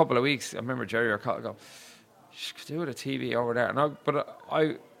 Within a couple of weeks, I remember Jerry or Colin go, do the TV over there.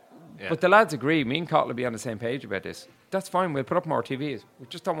 But the lads agree. Me and Colin will be on the same page about this. That's fine. We'll put up more TVs. We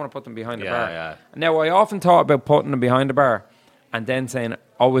just don't want to put them behind the bar. Now, I often thought about putting them behind the bar and then saying,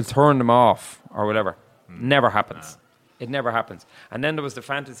 we'll turn them off or whatever. Never happens. It never happens. And then there was the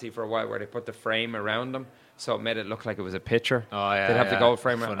fantasy for a while where they put the frame around them. So it made it look like it was a picture. They'd have the gold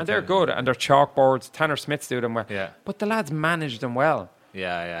frame around. And they're good. And they're chalkboards. Tanner Smiths do them well. But the lads manage them well.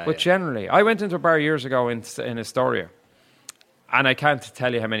 But generally, I went into a bar years ago in Astoria. And I can't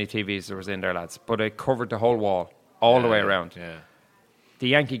tell you how many TVs there was in there, lads. But it covered the whole wall, all the way around. The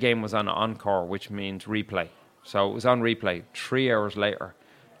Yankee game was on Encore, which means replay. So it was on replay 3 hours later.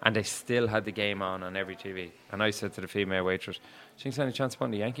 And they still had the game on every TV. And I said to the female waitress, "Do you think there's any chance of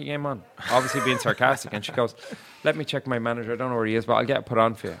putting the Yankee game on?" Obviously being sarcastic. And she goes, "Let me check my manager. I don't know where he is, but I'll get it put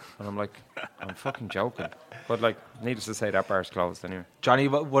on for you." And I'm like, I'm fucking joking. But like, needless to say, that bar's closed anyway. Johnny,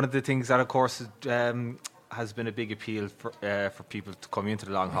 one of the things that, of course, has been a big appeal for people to come into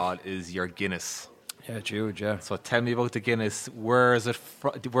the long haul is your Guinness. Yeah, it's huge, yeah. So tell me about the Guinness. Where is it?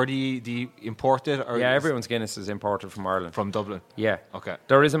 Where do you import it? Or everyone's Guinness is imported from Ireland. From Dublin? Yeah. Okay.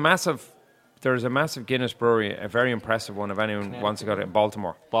 There is a massive Guinness brewery, a very impressive one if anyone wants to go to it, in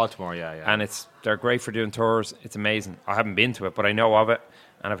Baltimore. Baltimore, yeah. And they're great for doing tours. It's amazing. I haven't been to it, but I know of it,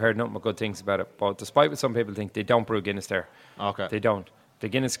 and I've heard nothing but good things about it. But despite what some people think, they don't brew Guinness there. Okay. They don't. The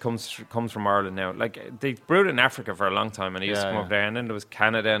Guinness comes from Ireland now. Like, they brewed in Africa for a long time, and it used to come over there, and then there was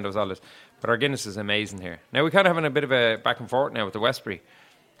Canada, and there was all this. But our Guinness is amazing here. Now, we're kind of having a bit of a back and forth now with the Westbury,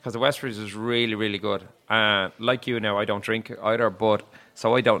 because the Westbury's is really, really good. Like you now, I don't drink either,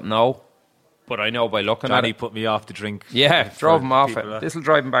 so I don't know. But I know by looking at it. Johnny put me off the drink. Yeah, drove him off it. This will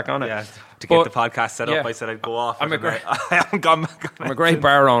drive him back on it. Yeah, to get the podcast set up, I said I'd go off. I haven't gone back on it. I'm a great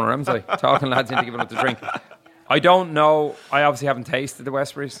bar owner, am I? Talking lads into giving up the drink. I don't know. I obviously haven't tasted the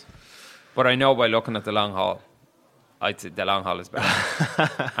Westbury's, but I know by looking at the long haul, I'd say the long haul is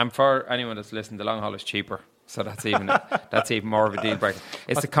better. And for anyone that's listening, the long haul is cheaper. So that's even more of a deal breaker.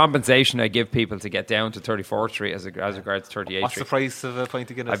 It's the compensation I give people to get down to 34th Street as regards 38th Street. What's the price of a pint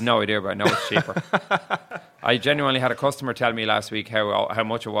of Guinness? I've no idea, but I know it's cheaper. I genuinely had a customer tell me last week how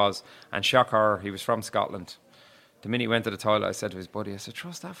much it was, and shock horror, he was from Scotland. The minute he went to the toilet, I said to his buddy, I said,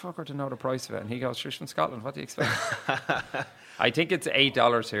 "Trust that fucker to know the price of it." And he goes, "She's from Scotland. What do you expect?" I think it's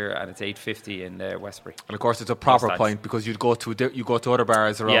 $8 here, and it's $8.50 in Westbury. And of course, it's a proper pint because you go to other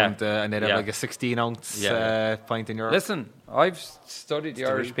bars around, and they'd have like a 16-ounce pint in Europe. Listen, I've studied the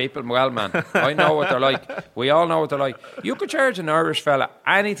Irish people well, man. I know what they're like. We all know what they're like. You could charge an Irish fella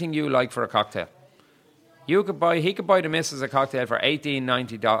anything you like for a cocktail. He could buy the missus a cocktail for $18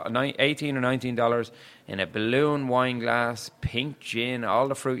 or $19 in a balloon wine glass, pink gin, all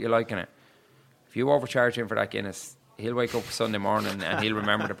the fruit you like in it. If you overcharge him for that Guinness, he'll wake up Sunday morning and he'll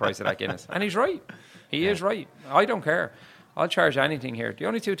remember the price of that Guinness. And he's right. He is right. I don't care. I'll charge anything here. The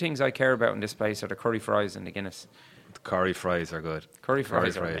only two things I care about in this place are the curry fries and the Guinness. The curry fries are good. Curry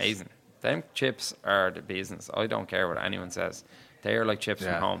fries are amazing. Them chips are the business. I don't care what anyone says. They are like chips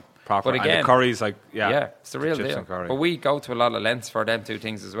from home. Proper. But again, and the curry's like, it's the real deal. But we go to a lot of lengths for them two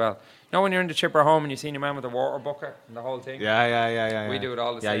things as well. You know when you're in the chipper home and you see your man with the water bucket and the whole thing? Yeah. We do it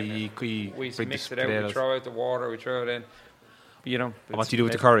all the same. We mix it out, we throw out the water, we throw it in. You know. What do you do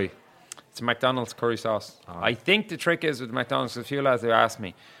with the curry? It's a McDonald's curry sauce. I think the trick is with McDonald's, a few lads who asked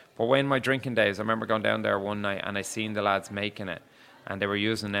me, but when my drinking days, I remember going down there one night and I seen the lads making it and they were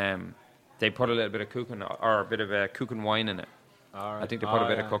using, they put a little bit of cooking or a bit of cooking wine in it. I think they put a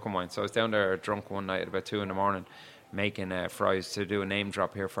bit of cooking wine. So I was down there drunk one night at about 2 a.m. making fries to do a name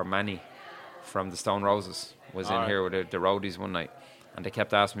drop here for Manny from the Stone Roses. Was in here with the roadies one night. And they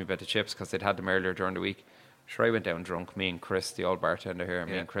kept asking me about the chips because they'd had them earlier during the week. Sure, I went down drunk. Me and Chris, the old bartender here,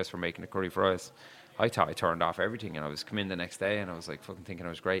 me and Chris were making the curry fries. I thought I turned off everything and I was coming in the next day and I was like fucking thinking I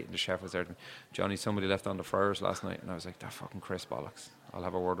was great. And the chef was there. Johnny, somebody left on the fryers last night. And I was like, that fucking Chris bollocks. I'll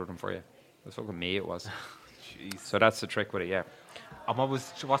have a word with him for you. It was fucking me, it was. Jeez. So that's the trick with it, yeah.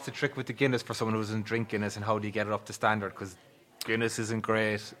 What's the trick with the Guinness for someone who doesn't drink Guinness, and how do you get it up to standard? Because Guinness isn't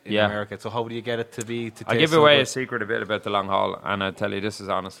great in America, so how do you get it to be? I'll give away a secret a bit about the long haul, and I'll tell you this is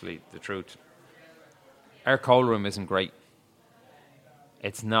honestly the truth. Our cold room isn't great.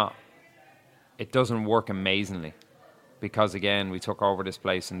 It's not. It doesn't work amazingly because, again, we took over this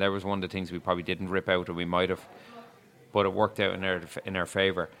place, and there was one of the things we probably didn't rip out, or we might have, but it worked out in our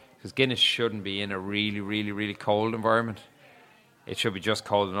favour. Because Guinness shouldn't be in a really, really, really cold environment. It should be just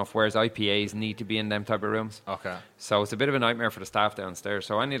cold enough, whereas IPAs need to be in them type of rooms. Okay. So it's a bit of a nightmare for the staff downstairs.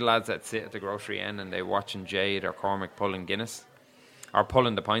 So any of the lads that sit at the grocery end and they're watching Jade or Cormac pulling Guinness, or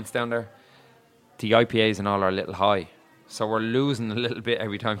pulling the pints down there, the IPAs and all are a little high. So we're losing a little bit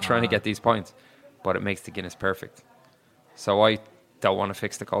every time trying to get these points. But it makes the Guinness perfect. So I don't want to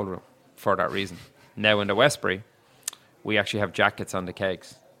fix the cold room for that reason. Now in the Westbury, we actually have jackets on the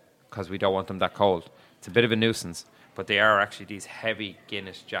kegs, because we don't want them that cold. It's a bit of a nuisance, but they are actually these heavy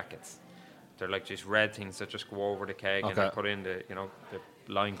Guinness jackets. They're like these red things that just go over the keg and they put in the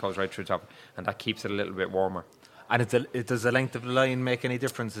line goes right through the top, and that keeps it a little bit warmer. And does the length of the line make any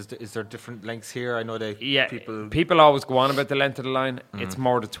difference? Is there different lengths here? I know people always go on about the length of the line. It's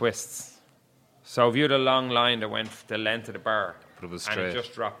more the twists. So if you had a long line that went the length of the bar, but it was straight, and it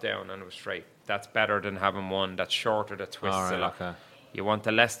just dropped down and it was straight, that's better than having one that's shorter that twists a lot. Okay. You want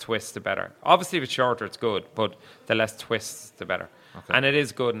the less twists, the better. Obviously, if it's shorter, it's good, but the less twists, the better. Okay. And it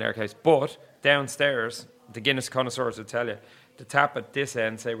is good in their case. But downstairs, the Guinness connoisseurs will tell you, the tap at this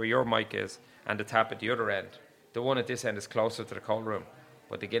end, say where your mic is, and the tap at the other end, the one at this end is closer to the cold room,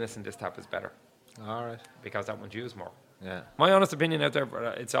 but the Guinness in this tap is better. All right. Because that one's used more. Yeah. My honest opinion out there,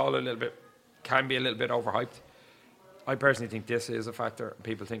 it's all can be a little bit overhyped. I personally think this is a factor.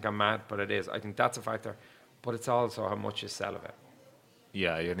 People think I'm mad, but it is. I think that's a factor. But it's also how much you sell of it.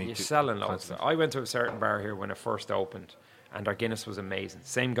 Yeah, you're selling loads. I went to a certain bar here when it first opened, and our Guinness was amazing.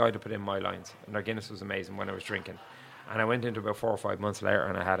 Same guy to put in my lines, and our Guinness was amazing when I was drinking. And I went into about 4 or 5 months later,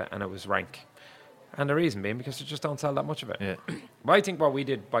 and I had it, and it was rank. And the reason being because they just don't sell that much of it. Yeah. But I think what we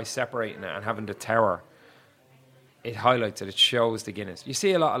did by separating it and having the tower, it highlights it. It shows the Guinness. You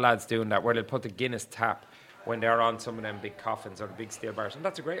see a lot of lads doing that where they'll put the Guinness tap when they're on some of them big coffins or the big steel bars, and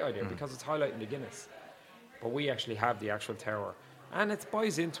that's a great idea because it's highlighting the Guinness. But we actually have the actual tower. And it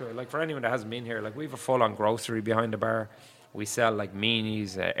buys into it. Like for anyone that hasn't been here, like we have a full-on grocery behind the bar. We sell like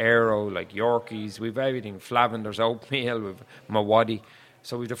meanies, Aero, like Yorkies. We've everything. Flavender's oatmeal, we've Mawaddy.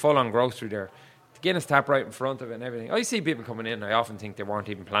 So we've the full-on grocery there. The Guinness tap right in front of it and everything. I see people coming in. I often think they weren't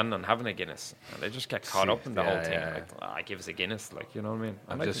even planning on having a Guinness, and they just get caught up in the whole thing. Yeah. Like, give us a Guinness, like, you know what I mean?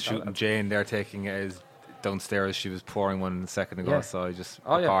 I'm just shooting Jane there, taking it downstairs. She was pouring one a second ago, so I just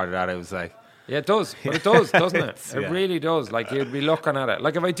recorded that. It was like. Yeah, it does. But it does, doesn't it? It really does. Like, you'd be looking at it.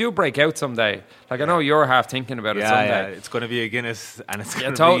 Like, if I do break out someday, like, I know you're half thinking about it someday. Yeah, it's going to be a Guinness, and it's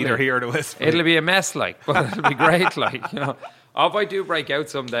going to be either here or the Westbury. It'll be a mess, like, but it'll be great, like, you know. If I do break out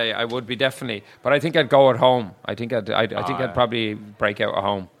someday, I would be definitely. But I think I'd go at home. I think I'd probably break out at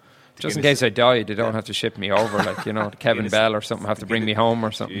home. Just in case I die, they don't have to ship me over, like, you know, Kevin Bell or something have to bring me home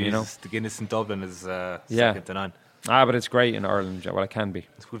or something, you know. The Guinness in Dublin is second to none. But it's great in Ireland. Well, it can be.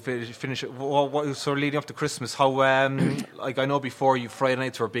 We'll finish it. What, so leading up to Christmas, how like I know before Friday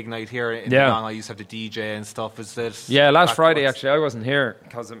nights were a big night here in Long. I used to have the DJ and stuff. Is this? Yeah, last Friday actually I wasn't here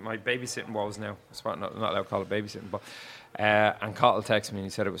because of my babysitting woes now. It's not allowed to call it babysitting, but. And Cottle texted me and he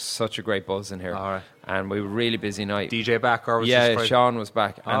said it was such a great buzz in here. All right. And we were really busy night. DJ back or was Sean was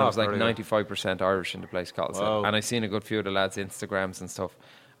back and it was like 95% Irish in the place, Cottle said. And I seen a good few of the lads' Instagrams and stuff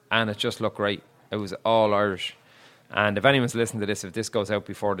and it just looked great. It was all Irish. And if anyone's listening to this, if this goes out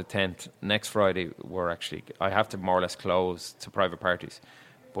before the 10th, next Friday I have to more or less close to private parties.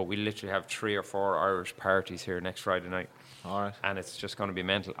 But we literally have 3 or 4 Irish parties here next Friday night. All right. And it's just going to be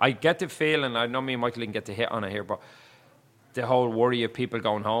mental. I get the feeling, I know me and Michael didn't get to hit on it here, but the whole worry of people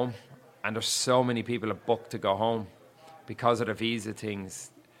going home, and there's so many people have booked to go home because of the visa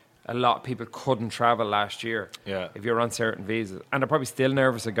things. A lot of people couldn't travel last year if you're on certain visas, and they're probably still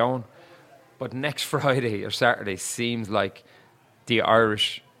nervous of going. But next Friday or Saturday seems like the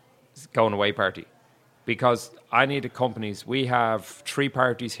Irish going away party, because I need the companies. We have 3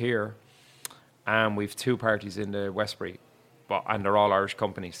 parties here, and we've 2 parties in the Westbury, and they're all Irish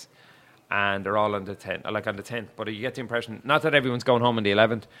companies. And they're all on the 10th. But you get the impression, not that everyone's going home on the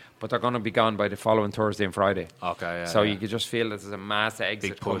 11th, but they're going to be gone by the following Thursday and Friday. Okay, yeah. So you could just feel that there's a mass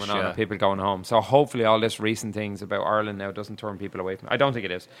exit push, coming on and people going home. So hopefully all this recent things about Ireland now doesn't turn people away from it. I don't think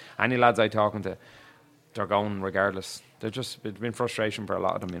it is. Any lads I'm talking to, they're going regardless. It's been frustration for a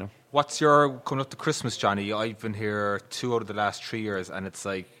lot of them, you know. What's your, coming up to Christmas, Johnny? I've been here 2 out of the last 3 years and it's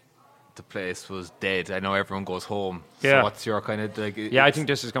like, the place was dead. I know everyone goes home. Yeah. So what's your kind of like? Yeah, I think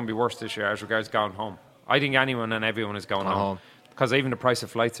this is going to be worse this year as regards going home. I think anyone and everyone is going home. Because even the price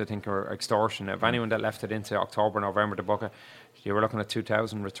of flights, I think, are extortionate. If anyone that left it into October, November to book it, you were looking at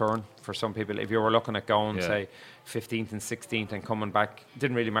 2,000 return for some people. If you were looking at going, say, 15th and 16th and coming back, it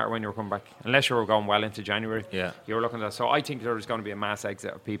didn't really matter when you were coming back, unless you were going well into January. Yeah. You were looking at that. So I think there's going to be a mass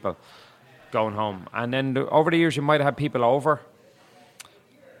exit of people going home. And then over the years, you might have had people over.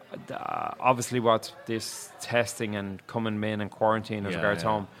 Obviously, what this testing and coming in and quarantine as regards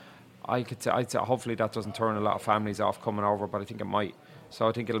home, I'd say hopefully that doesn't turn a lot of families off coming over, but I think it might. So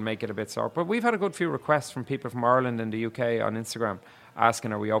I think it'll make it a bit sore. But we've had a good few requests from people from Ireland and the UK on Instagram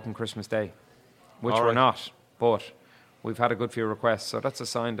asking, are we open Christmas Day? Which we're not, but we've had a good few requests. So that's a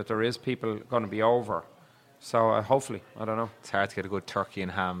sign that there is people going to be over. So hopefully, I don't know. It's hard to get a good turkey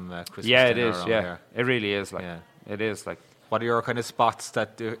and ham Christmas dinner. Yeah, it is. Yeah, here. It really is. It is like. What are your kind of spots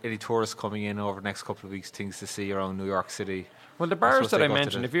that any tourists coming in over the next couple of weeks, things to see around New York City? Well, the bars that I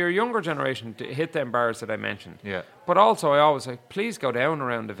mentioned, if you're a younger generation, hit them bars that I mentioned. Yeah. But also, I always say, please go down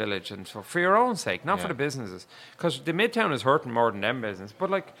around the village and so for your own sake, not for the businesses. Because the Midtown is hurting more than them business. But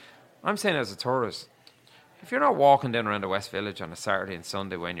like, I'm saying as a tourist, if you're not walking down around the West Village on a Saturday and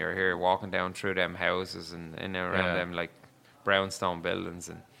Sunday when you're here, walking down through them houses and in and around them like brownstone buildings,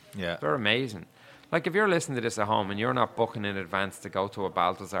 and they're amazing. Like, if you're listening to this at home and you're not booking in advance to go to a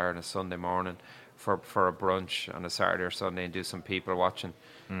Balthazar on a Sunday morning for a brunch on a Saturday or Sunday and do some people watching,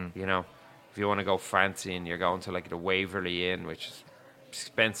 you know, if you want to go fancy and you're going to, like, the Waverley Inn, which is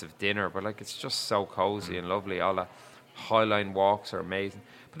expensive dinner, but, like, it's just so cozy and lovely. All the Highline walks are amazing.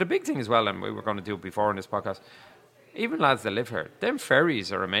 But the big thing as well, and we were going to do it before in this podcast, even lads that live here, them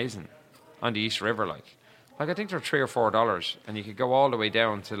ferries are amazing on the East River, like. Like, I think they're $3 or $4, and you could go all the way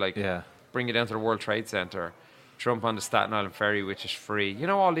down to, like... bring you down to the World Trade Center, jump on the Staten Island ferry, which is free. You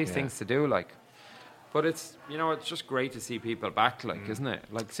know, all these things to do, like. But it's, you know, it's just great to see people back, like, isn't it?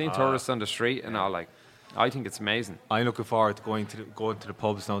 Like, seeing tourists on the street and all, like, I think it's amazing. I'm looking forward to going to the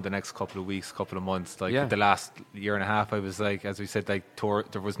pubs now the next couple of weeks, couple of months. Like, the last year and a half, I was like, as we said, like,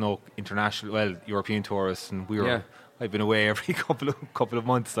 there was no European tourists, and we were... I've been away every couple of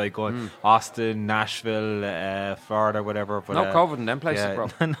months, like going Austin, Nashville, Florida, whatever. But, no COVID in them places, bro.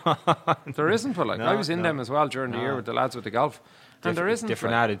 There isn't, but like I was in them as well during the year with the lads with the golf, and there isn't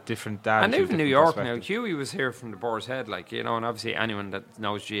different data. And even New York now, Huey was here from the Boar's Head, like, you know, and obviously anyone that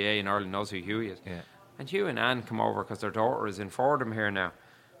knows GA in Ireland knows who Huey is. Yeah. And Hugh and Anne come over because their daughter is in Fordham here now,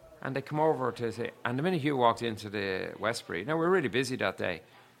 and they come over to say. And the minute Hugh walked into the Westbury, now we were really busy that day.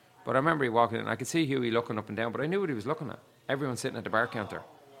 But I remember he walking in, I could see Huey looking up and down, but I knew what he was looking at. Everyone sitting at the bar counter.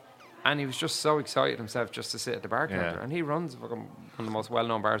 And he was just so excited himself just to sit at the bar counter. And he runs one of the most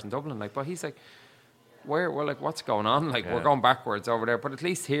well-known bars in Dublin. Like, but he's like, what's going on? Like, we're going backwards over there. But at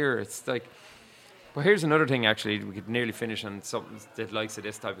least here, it's like... But here's another thing, actually, we could nearly finish on something that likes of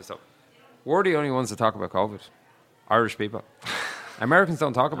this type of stuff. We're the only ones that talk about COVID. Irish people. Americans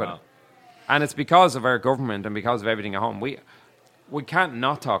don't talk about it. And it's because of our government and because of everything at home. We can't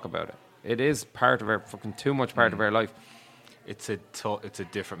not talk about it. It is part of our fucking too much part of our life. it's a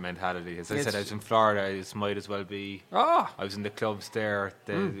different mentality. As I said, I was in Florida. It might as well be. I was in the clubs there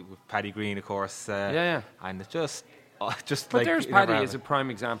with Paddy Green, of course. And it just but like, there's Paddy is a prime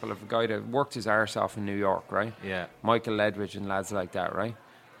example of a guy that worked his arse off in New York, right? Yeah. Michael Ledridge and lads like that, right?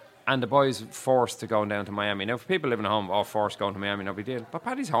 And the boys forced to go down to Miami. Now, for people living at home, forced going to Miami, no big deal. But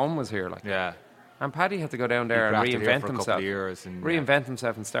Paddy's home was here, like. Yeah. And Paddy had to go down there and reinvent himself. Reinvent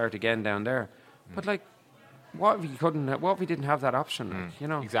himself and start again down there. But like, what if he didn't have that option? Like, you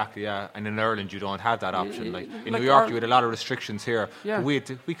know, exactly. Yeah, and in Ireland you don't have that option. Like in New York, you had a lot of restrictions here. Yeah, we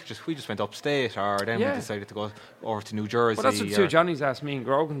just went upstate, or then we decided to go over to New Jersey. Well, that's what two Johnny's asked me and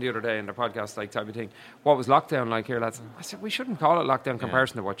Grogan the other day in the podcast, like type of thing. What was lockdown like here, lads? I said we shouldn't call it lockdown in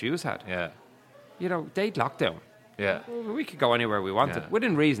comparison to what you've had. Yeah, you know, they'd lockdown. Yeah, we could go anywhere we wanted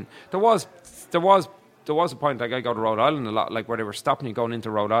within reason. There was a point, like I go to Rhode Island a lot, like where they were stopping you going into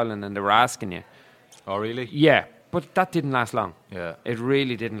Rhode Island and they were asking you. Oh, really? Yeah, but that didn't last long. Yeah. It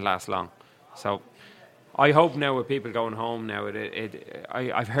really didn't last long. So I hope now with people going home now,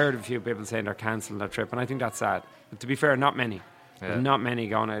 I've heard of a few people saying they're cancelling their trip, and I think that's sad. But to be fair, not many. Yeah. Not many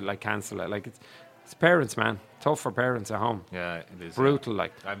going to like cancel it. Like it's parents, man. Tough for parents at home. Yeah, it is. Brutal,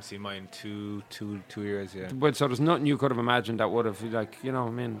 like. I haven't seen mine two years, yeah. But so there's nothing you could have imagined that would have, like, you know,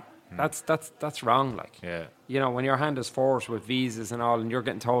 I mean... That's wrong, like. Yeah. You know, when your hand is forced with visas and all, and you're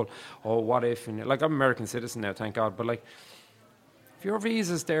getting told, oh, what if? And like, I'm an American citizen now, thank God. But like, if your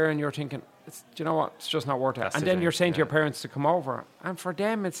visa's there and you're thinking, do you know what? It's just not worth it. And then you're saying to your parents to come over, and for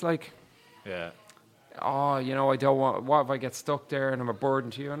them, it's like, oh, you know, I don't want. What if I get stuck there and I'm a burden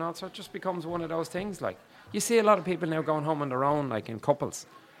to you and all? So it just becomes one of those things. Like, you see a lot of people now going home on their own, like in couples.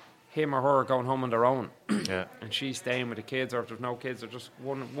 Him or her going home on their own, and she's staying with the kids, or if there's no kids, or just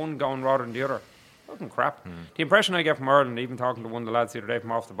one going rather than the other. Fucking crap. The impression I get from Ireland, even talking to one of the lads the other day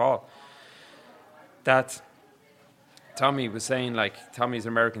from off the ball, that Tommy was saying, like, Tommy's an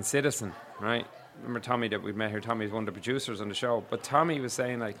American citizen, right? Remember Tommy that we met here? Tommy's one of the producers on the show, but Tommy was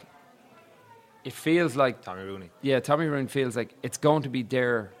saying, like, it feels like Tommy Rooney. Yeah, Tommy Rooney feels like it's going to be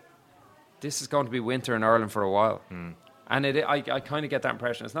there. This is going to be winter in Ireland for a while. And I kind of get that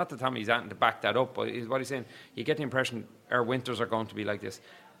impression. It's not that Tommy's out to back that up, but what he's saying, you get the impression our winters are going to be like this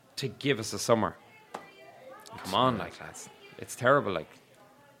to give us a summer. Come on, like, lads. It's terrible, like.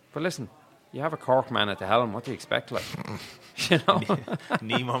 But listen, you have a Cork man at the helm. What do you expect, like? You know?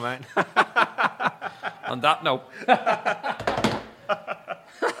 Nemo, man. On that note.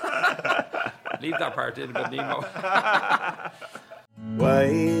 Leave that part in, but Nemo.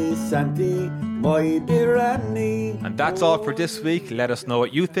 Why, Santi, my dear Annie. And that's all for this week. Let us know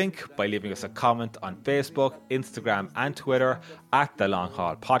what you think by leaving us a comment on Facebook, Instagram and Twitter at The Long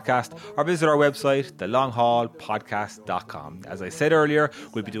Haul Podcast, or visit our website, thelonghaulpodcast.com. As I said earlier,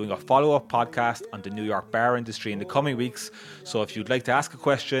 we'll be doing a follow-up podcast on the New York bar industry in the coming weeks. So if you'd like to ask a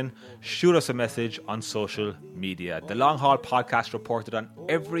question, shoot us a message on social media. The Long Haul Podcast reported on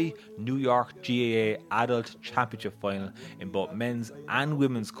every New York GAA Adult Championship final in both men's and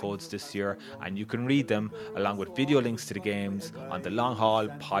women's codes this year, and you can read them along with video links to the games on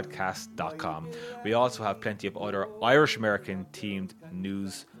thelonghaulpodcast.com. We also have plenty of other Irish American themed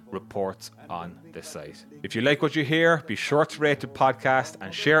news reports on the site. If you like what you hear, be sure to rate the podcast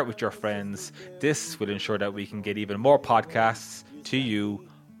and share it with your friends. This will ensure that we can get even more podcasts to you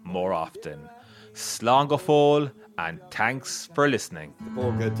more often. Slán go fóill, and thanks for listening.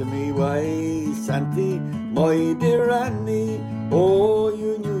 Polka to me, why, Santi, my dear Annie. Oh,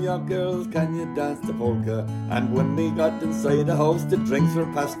 you New York girls, can you dance the polka? And when we got inside the house, the drinks were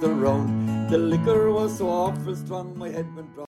passed around. The liquor was so awful strong, my head went round.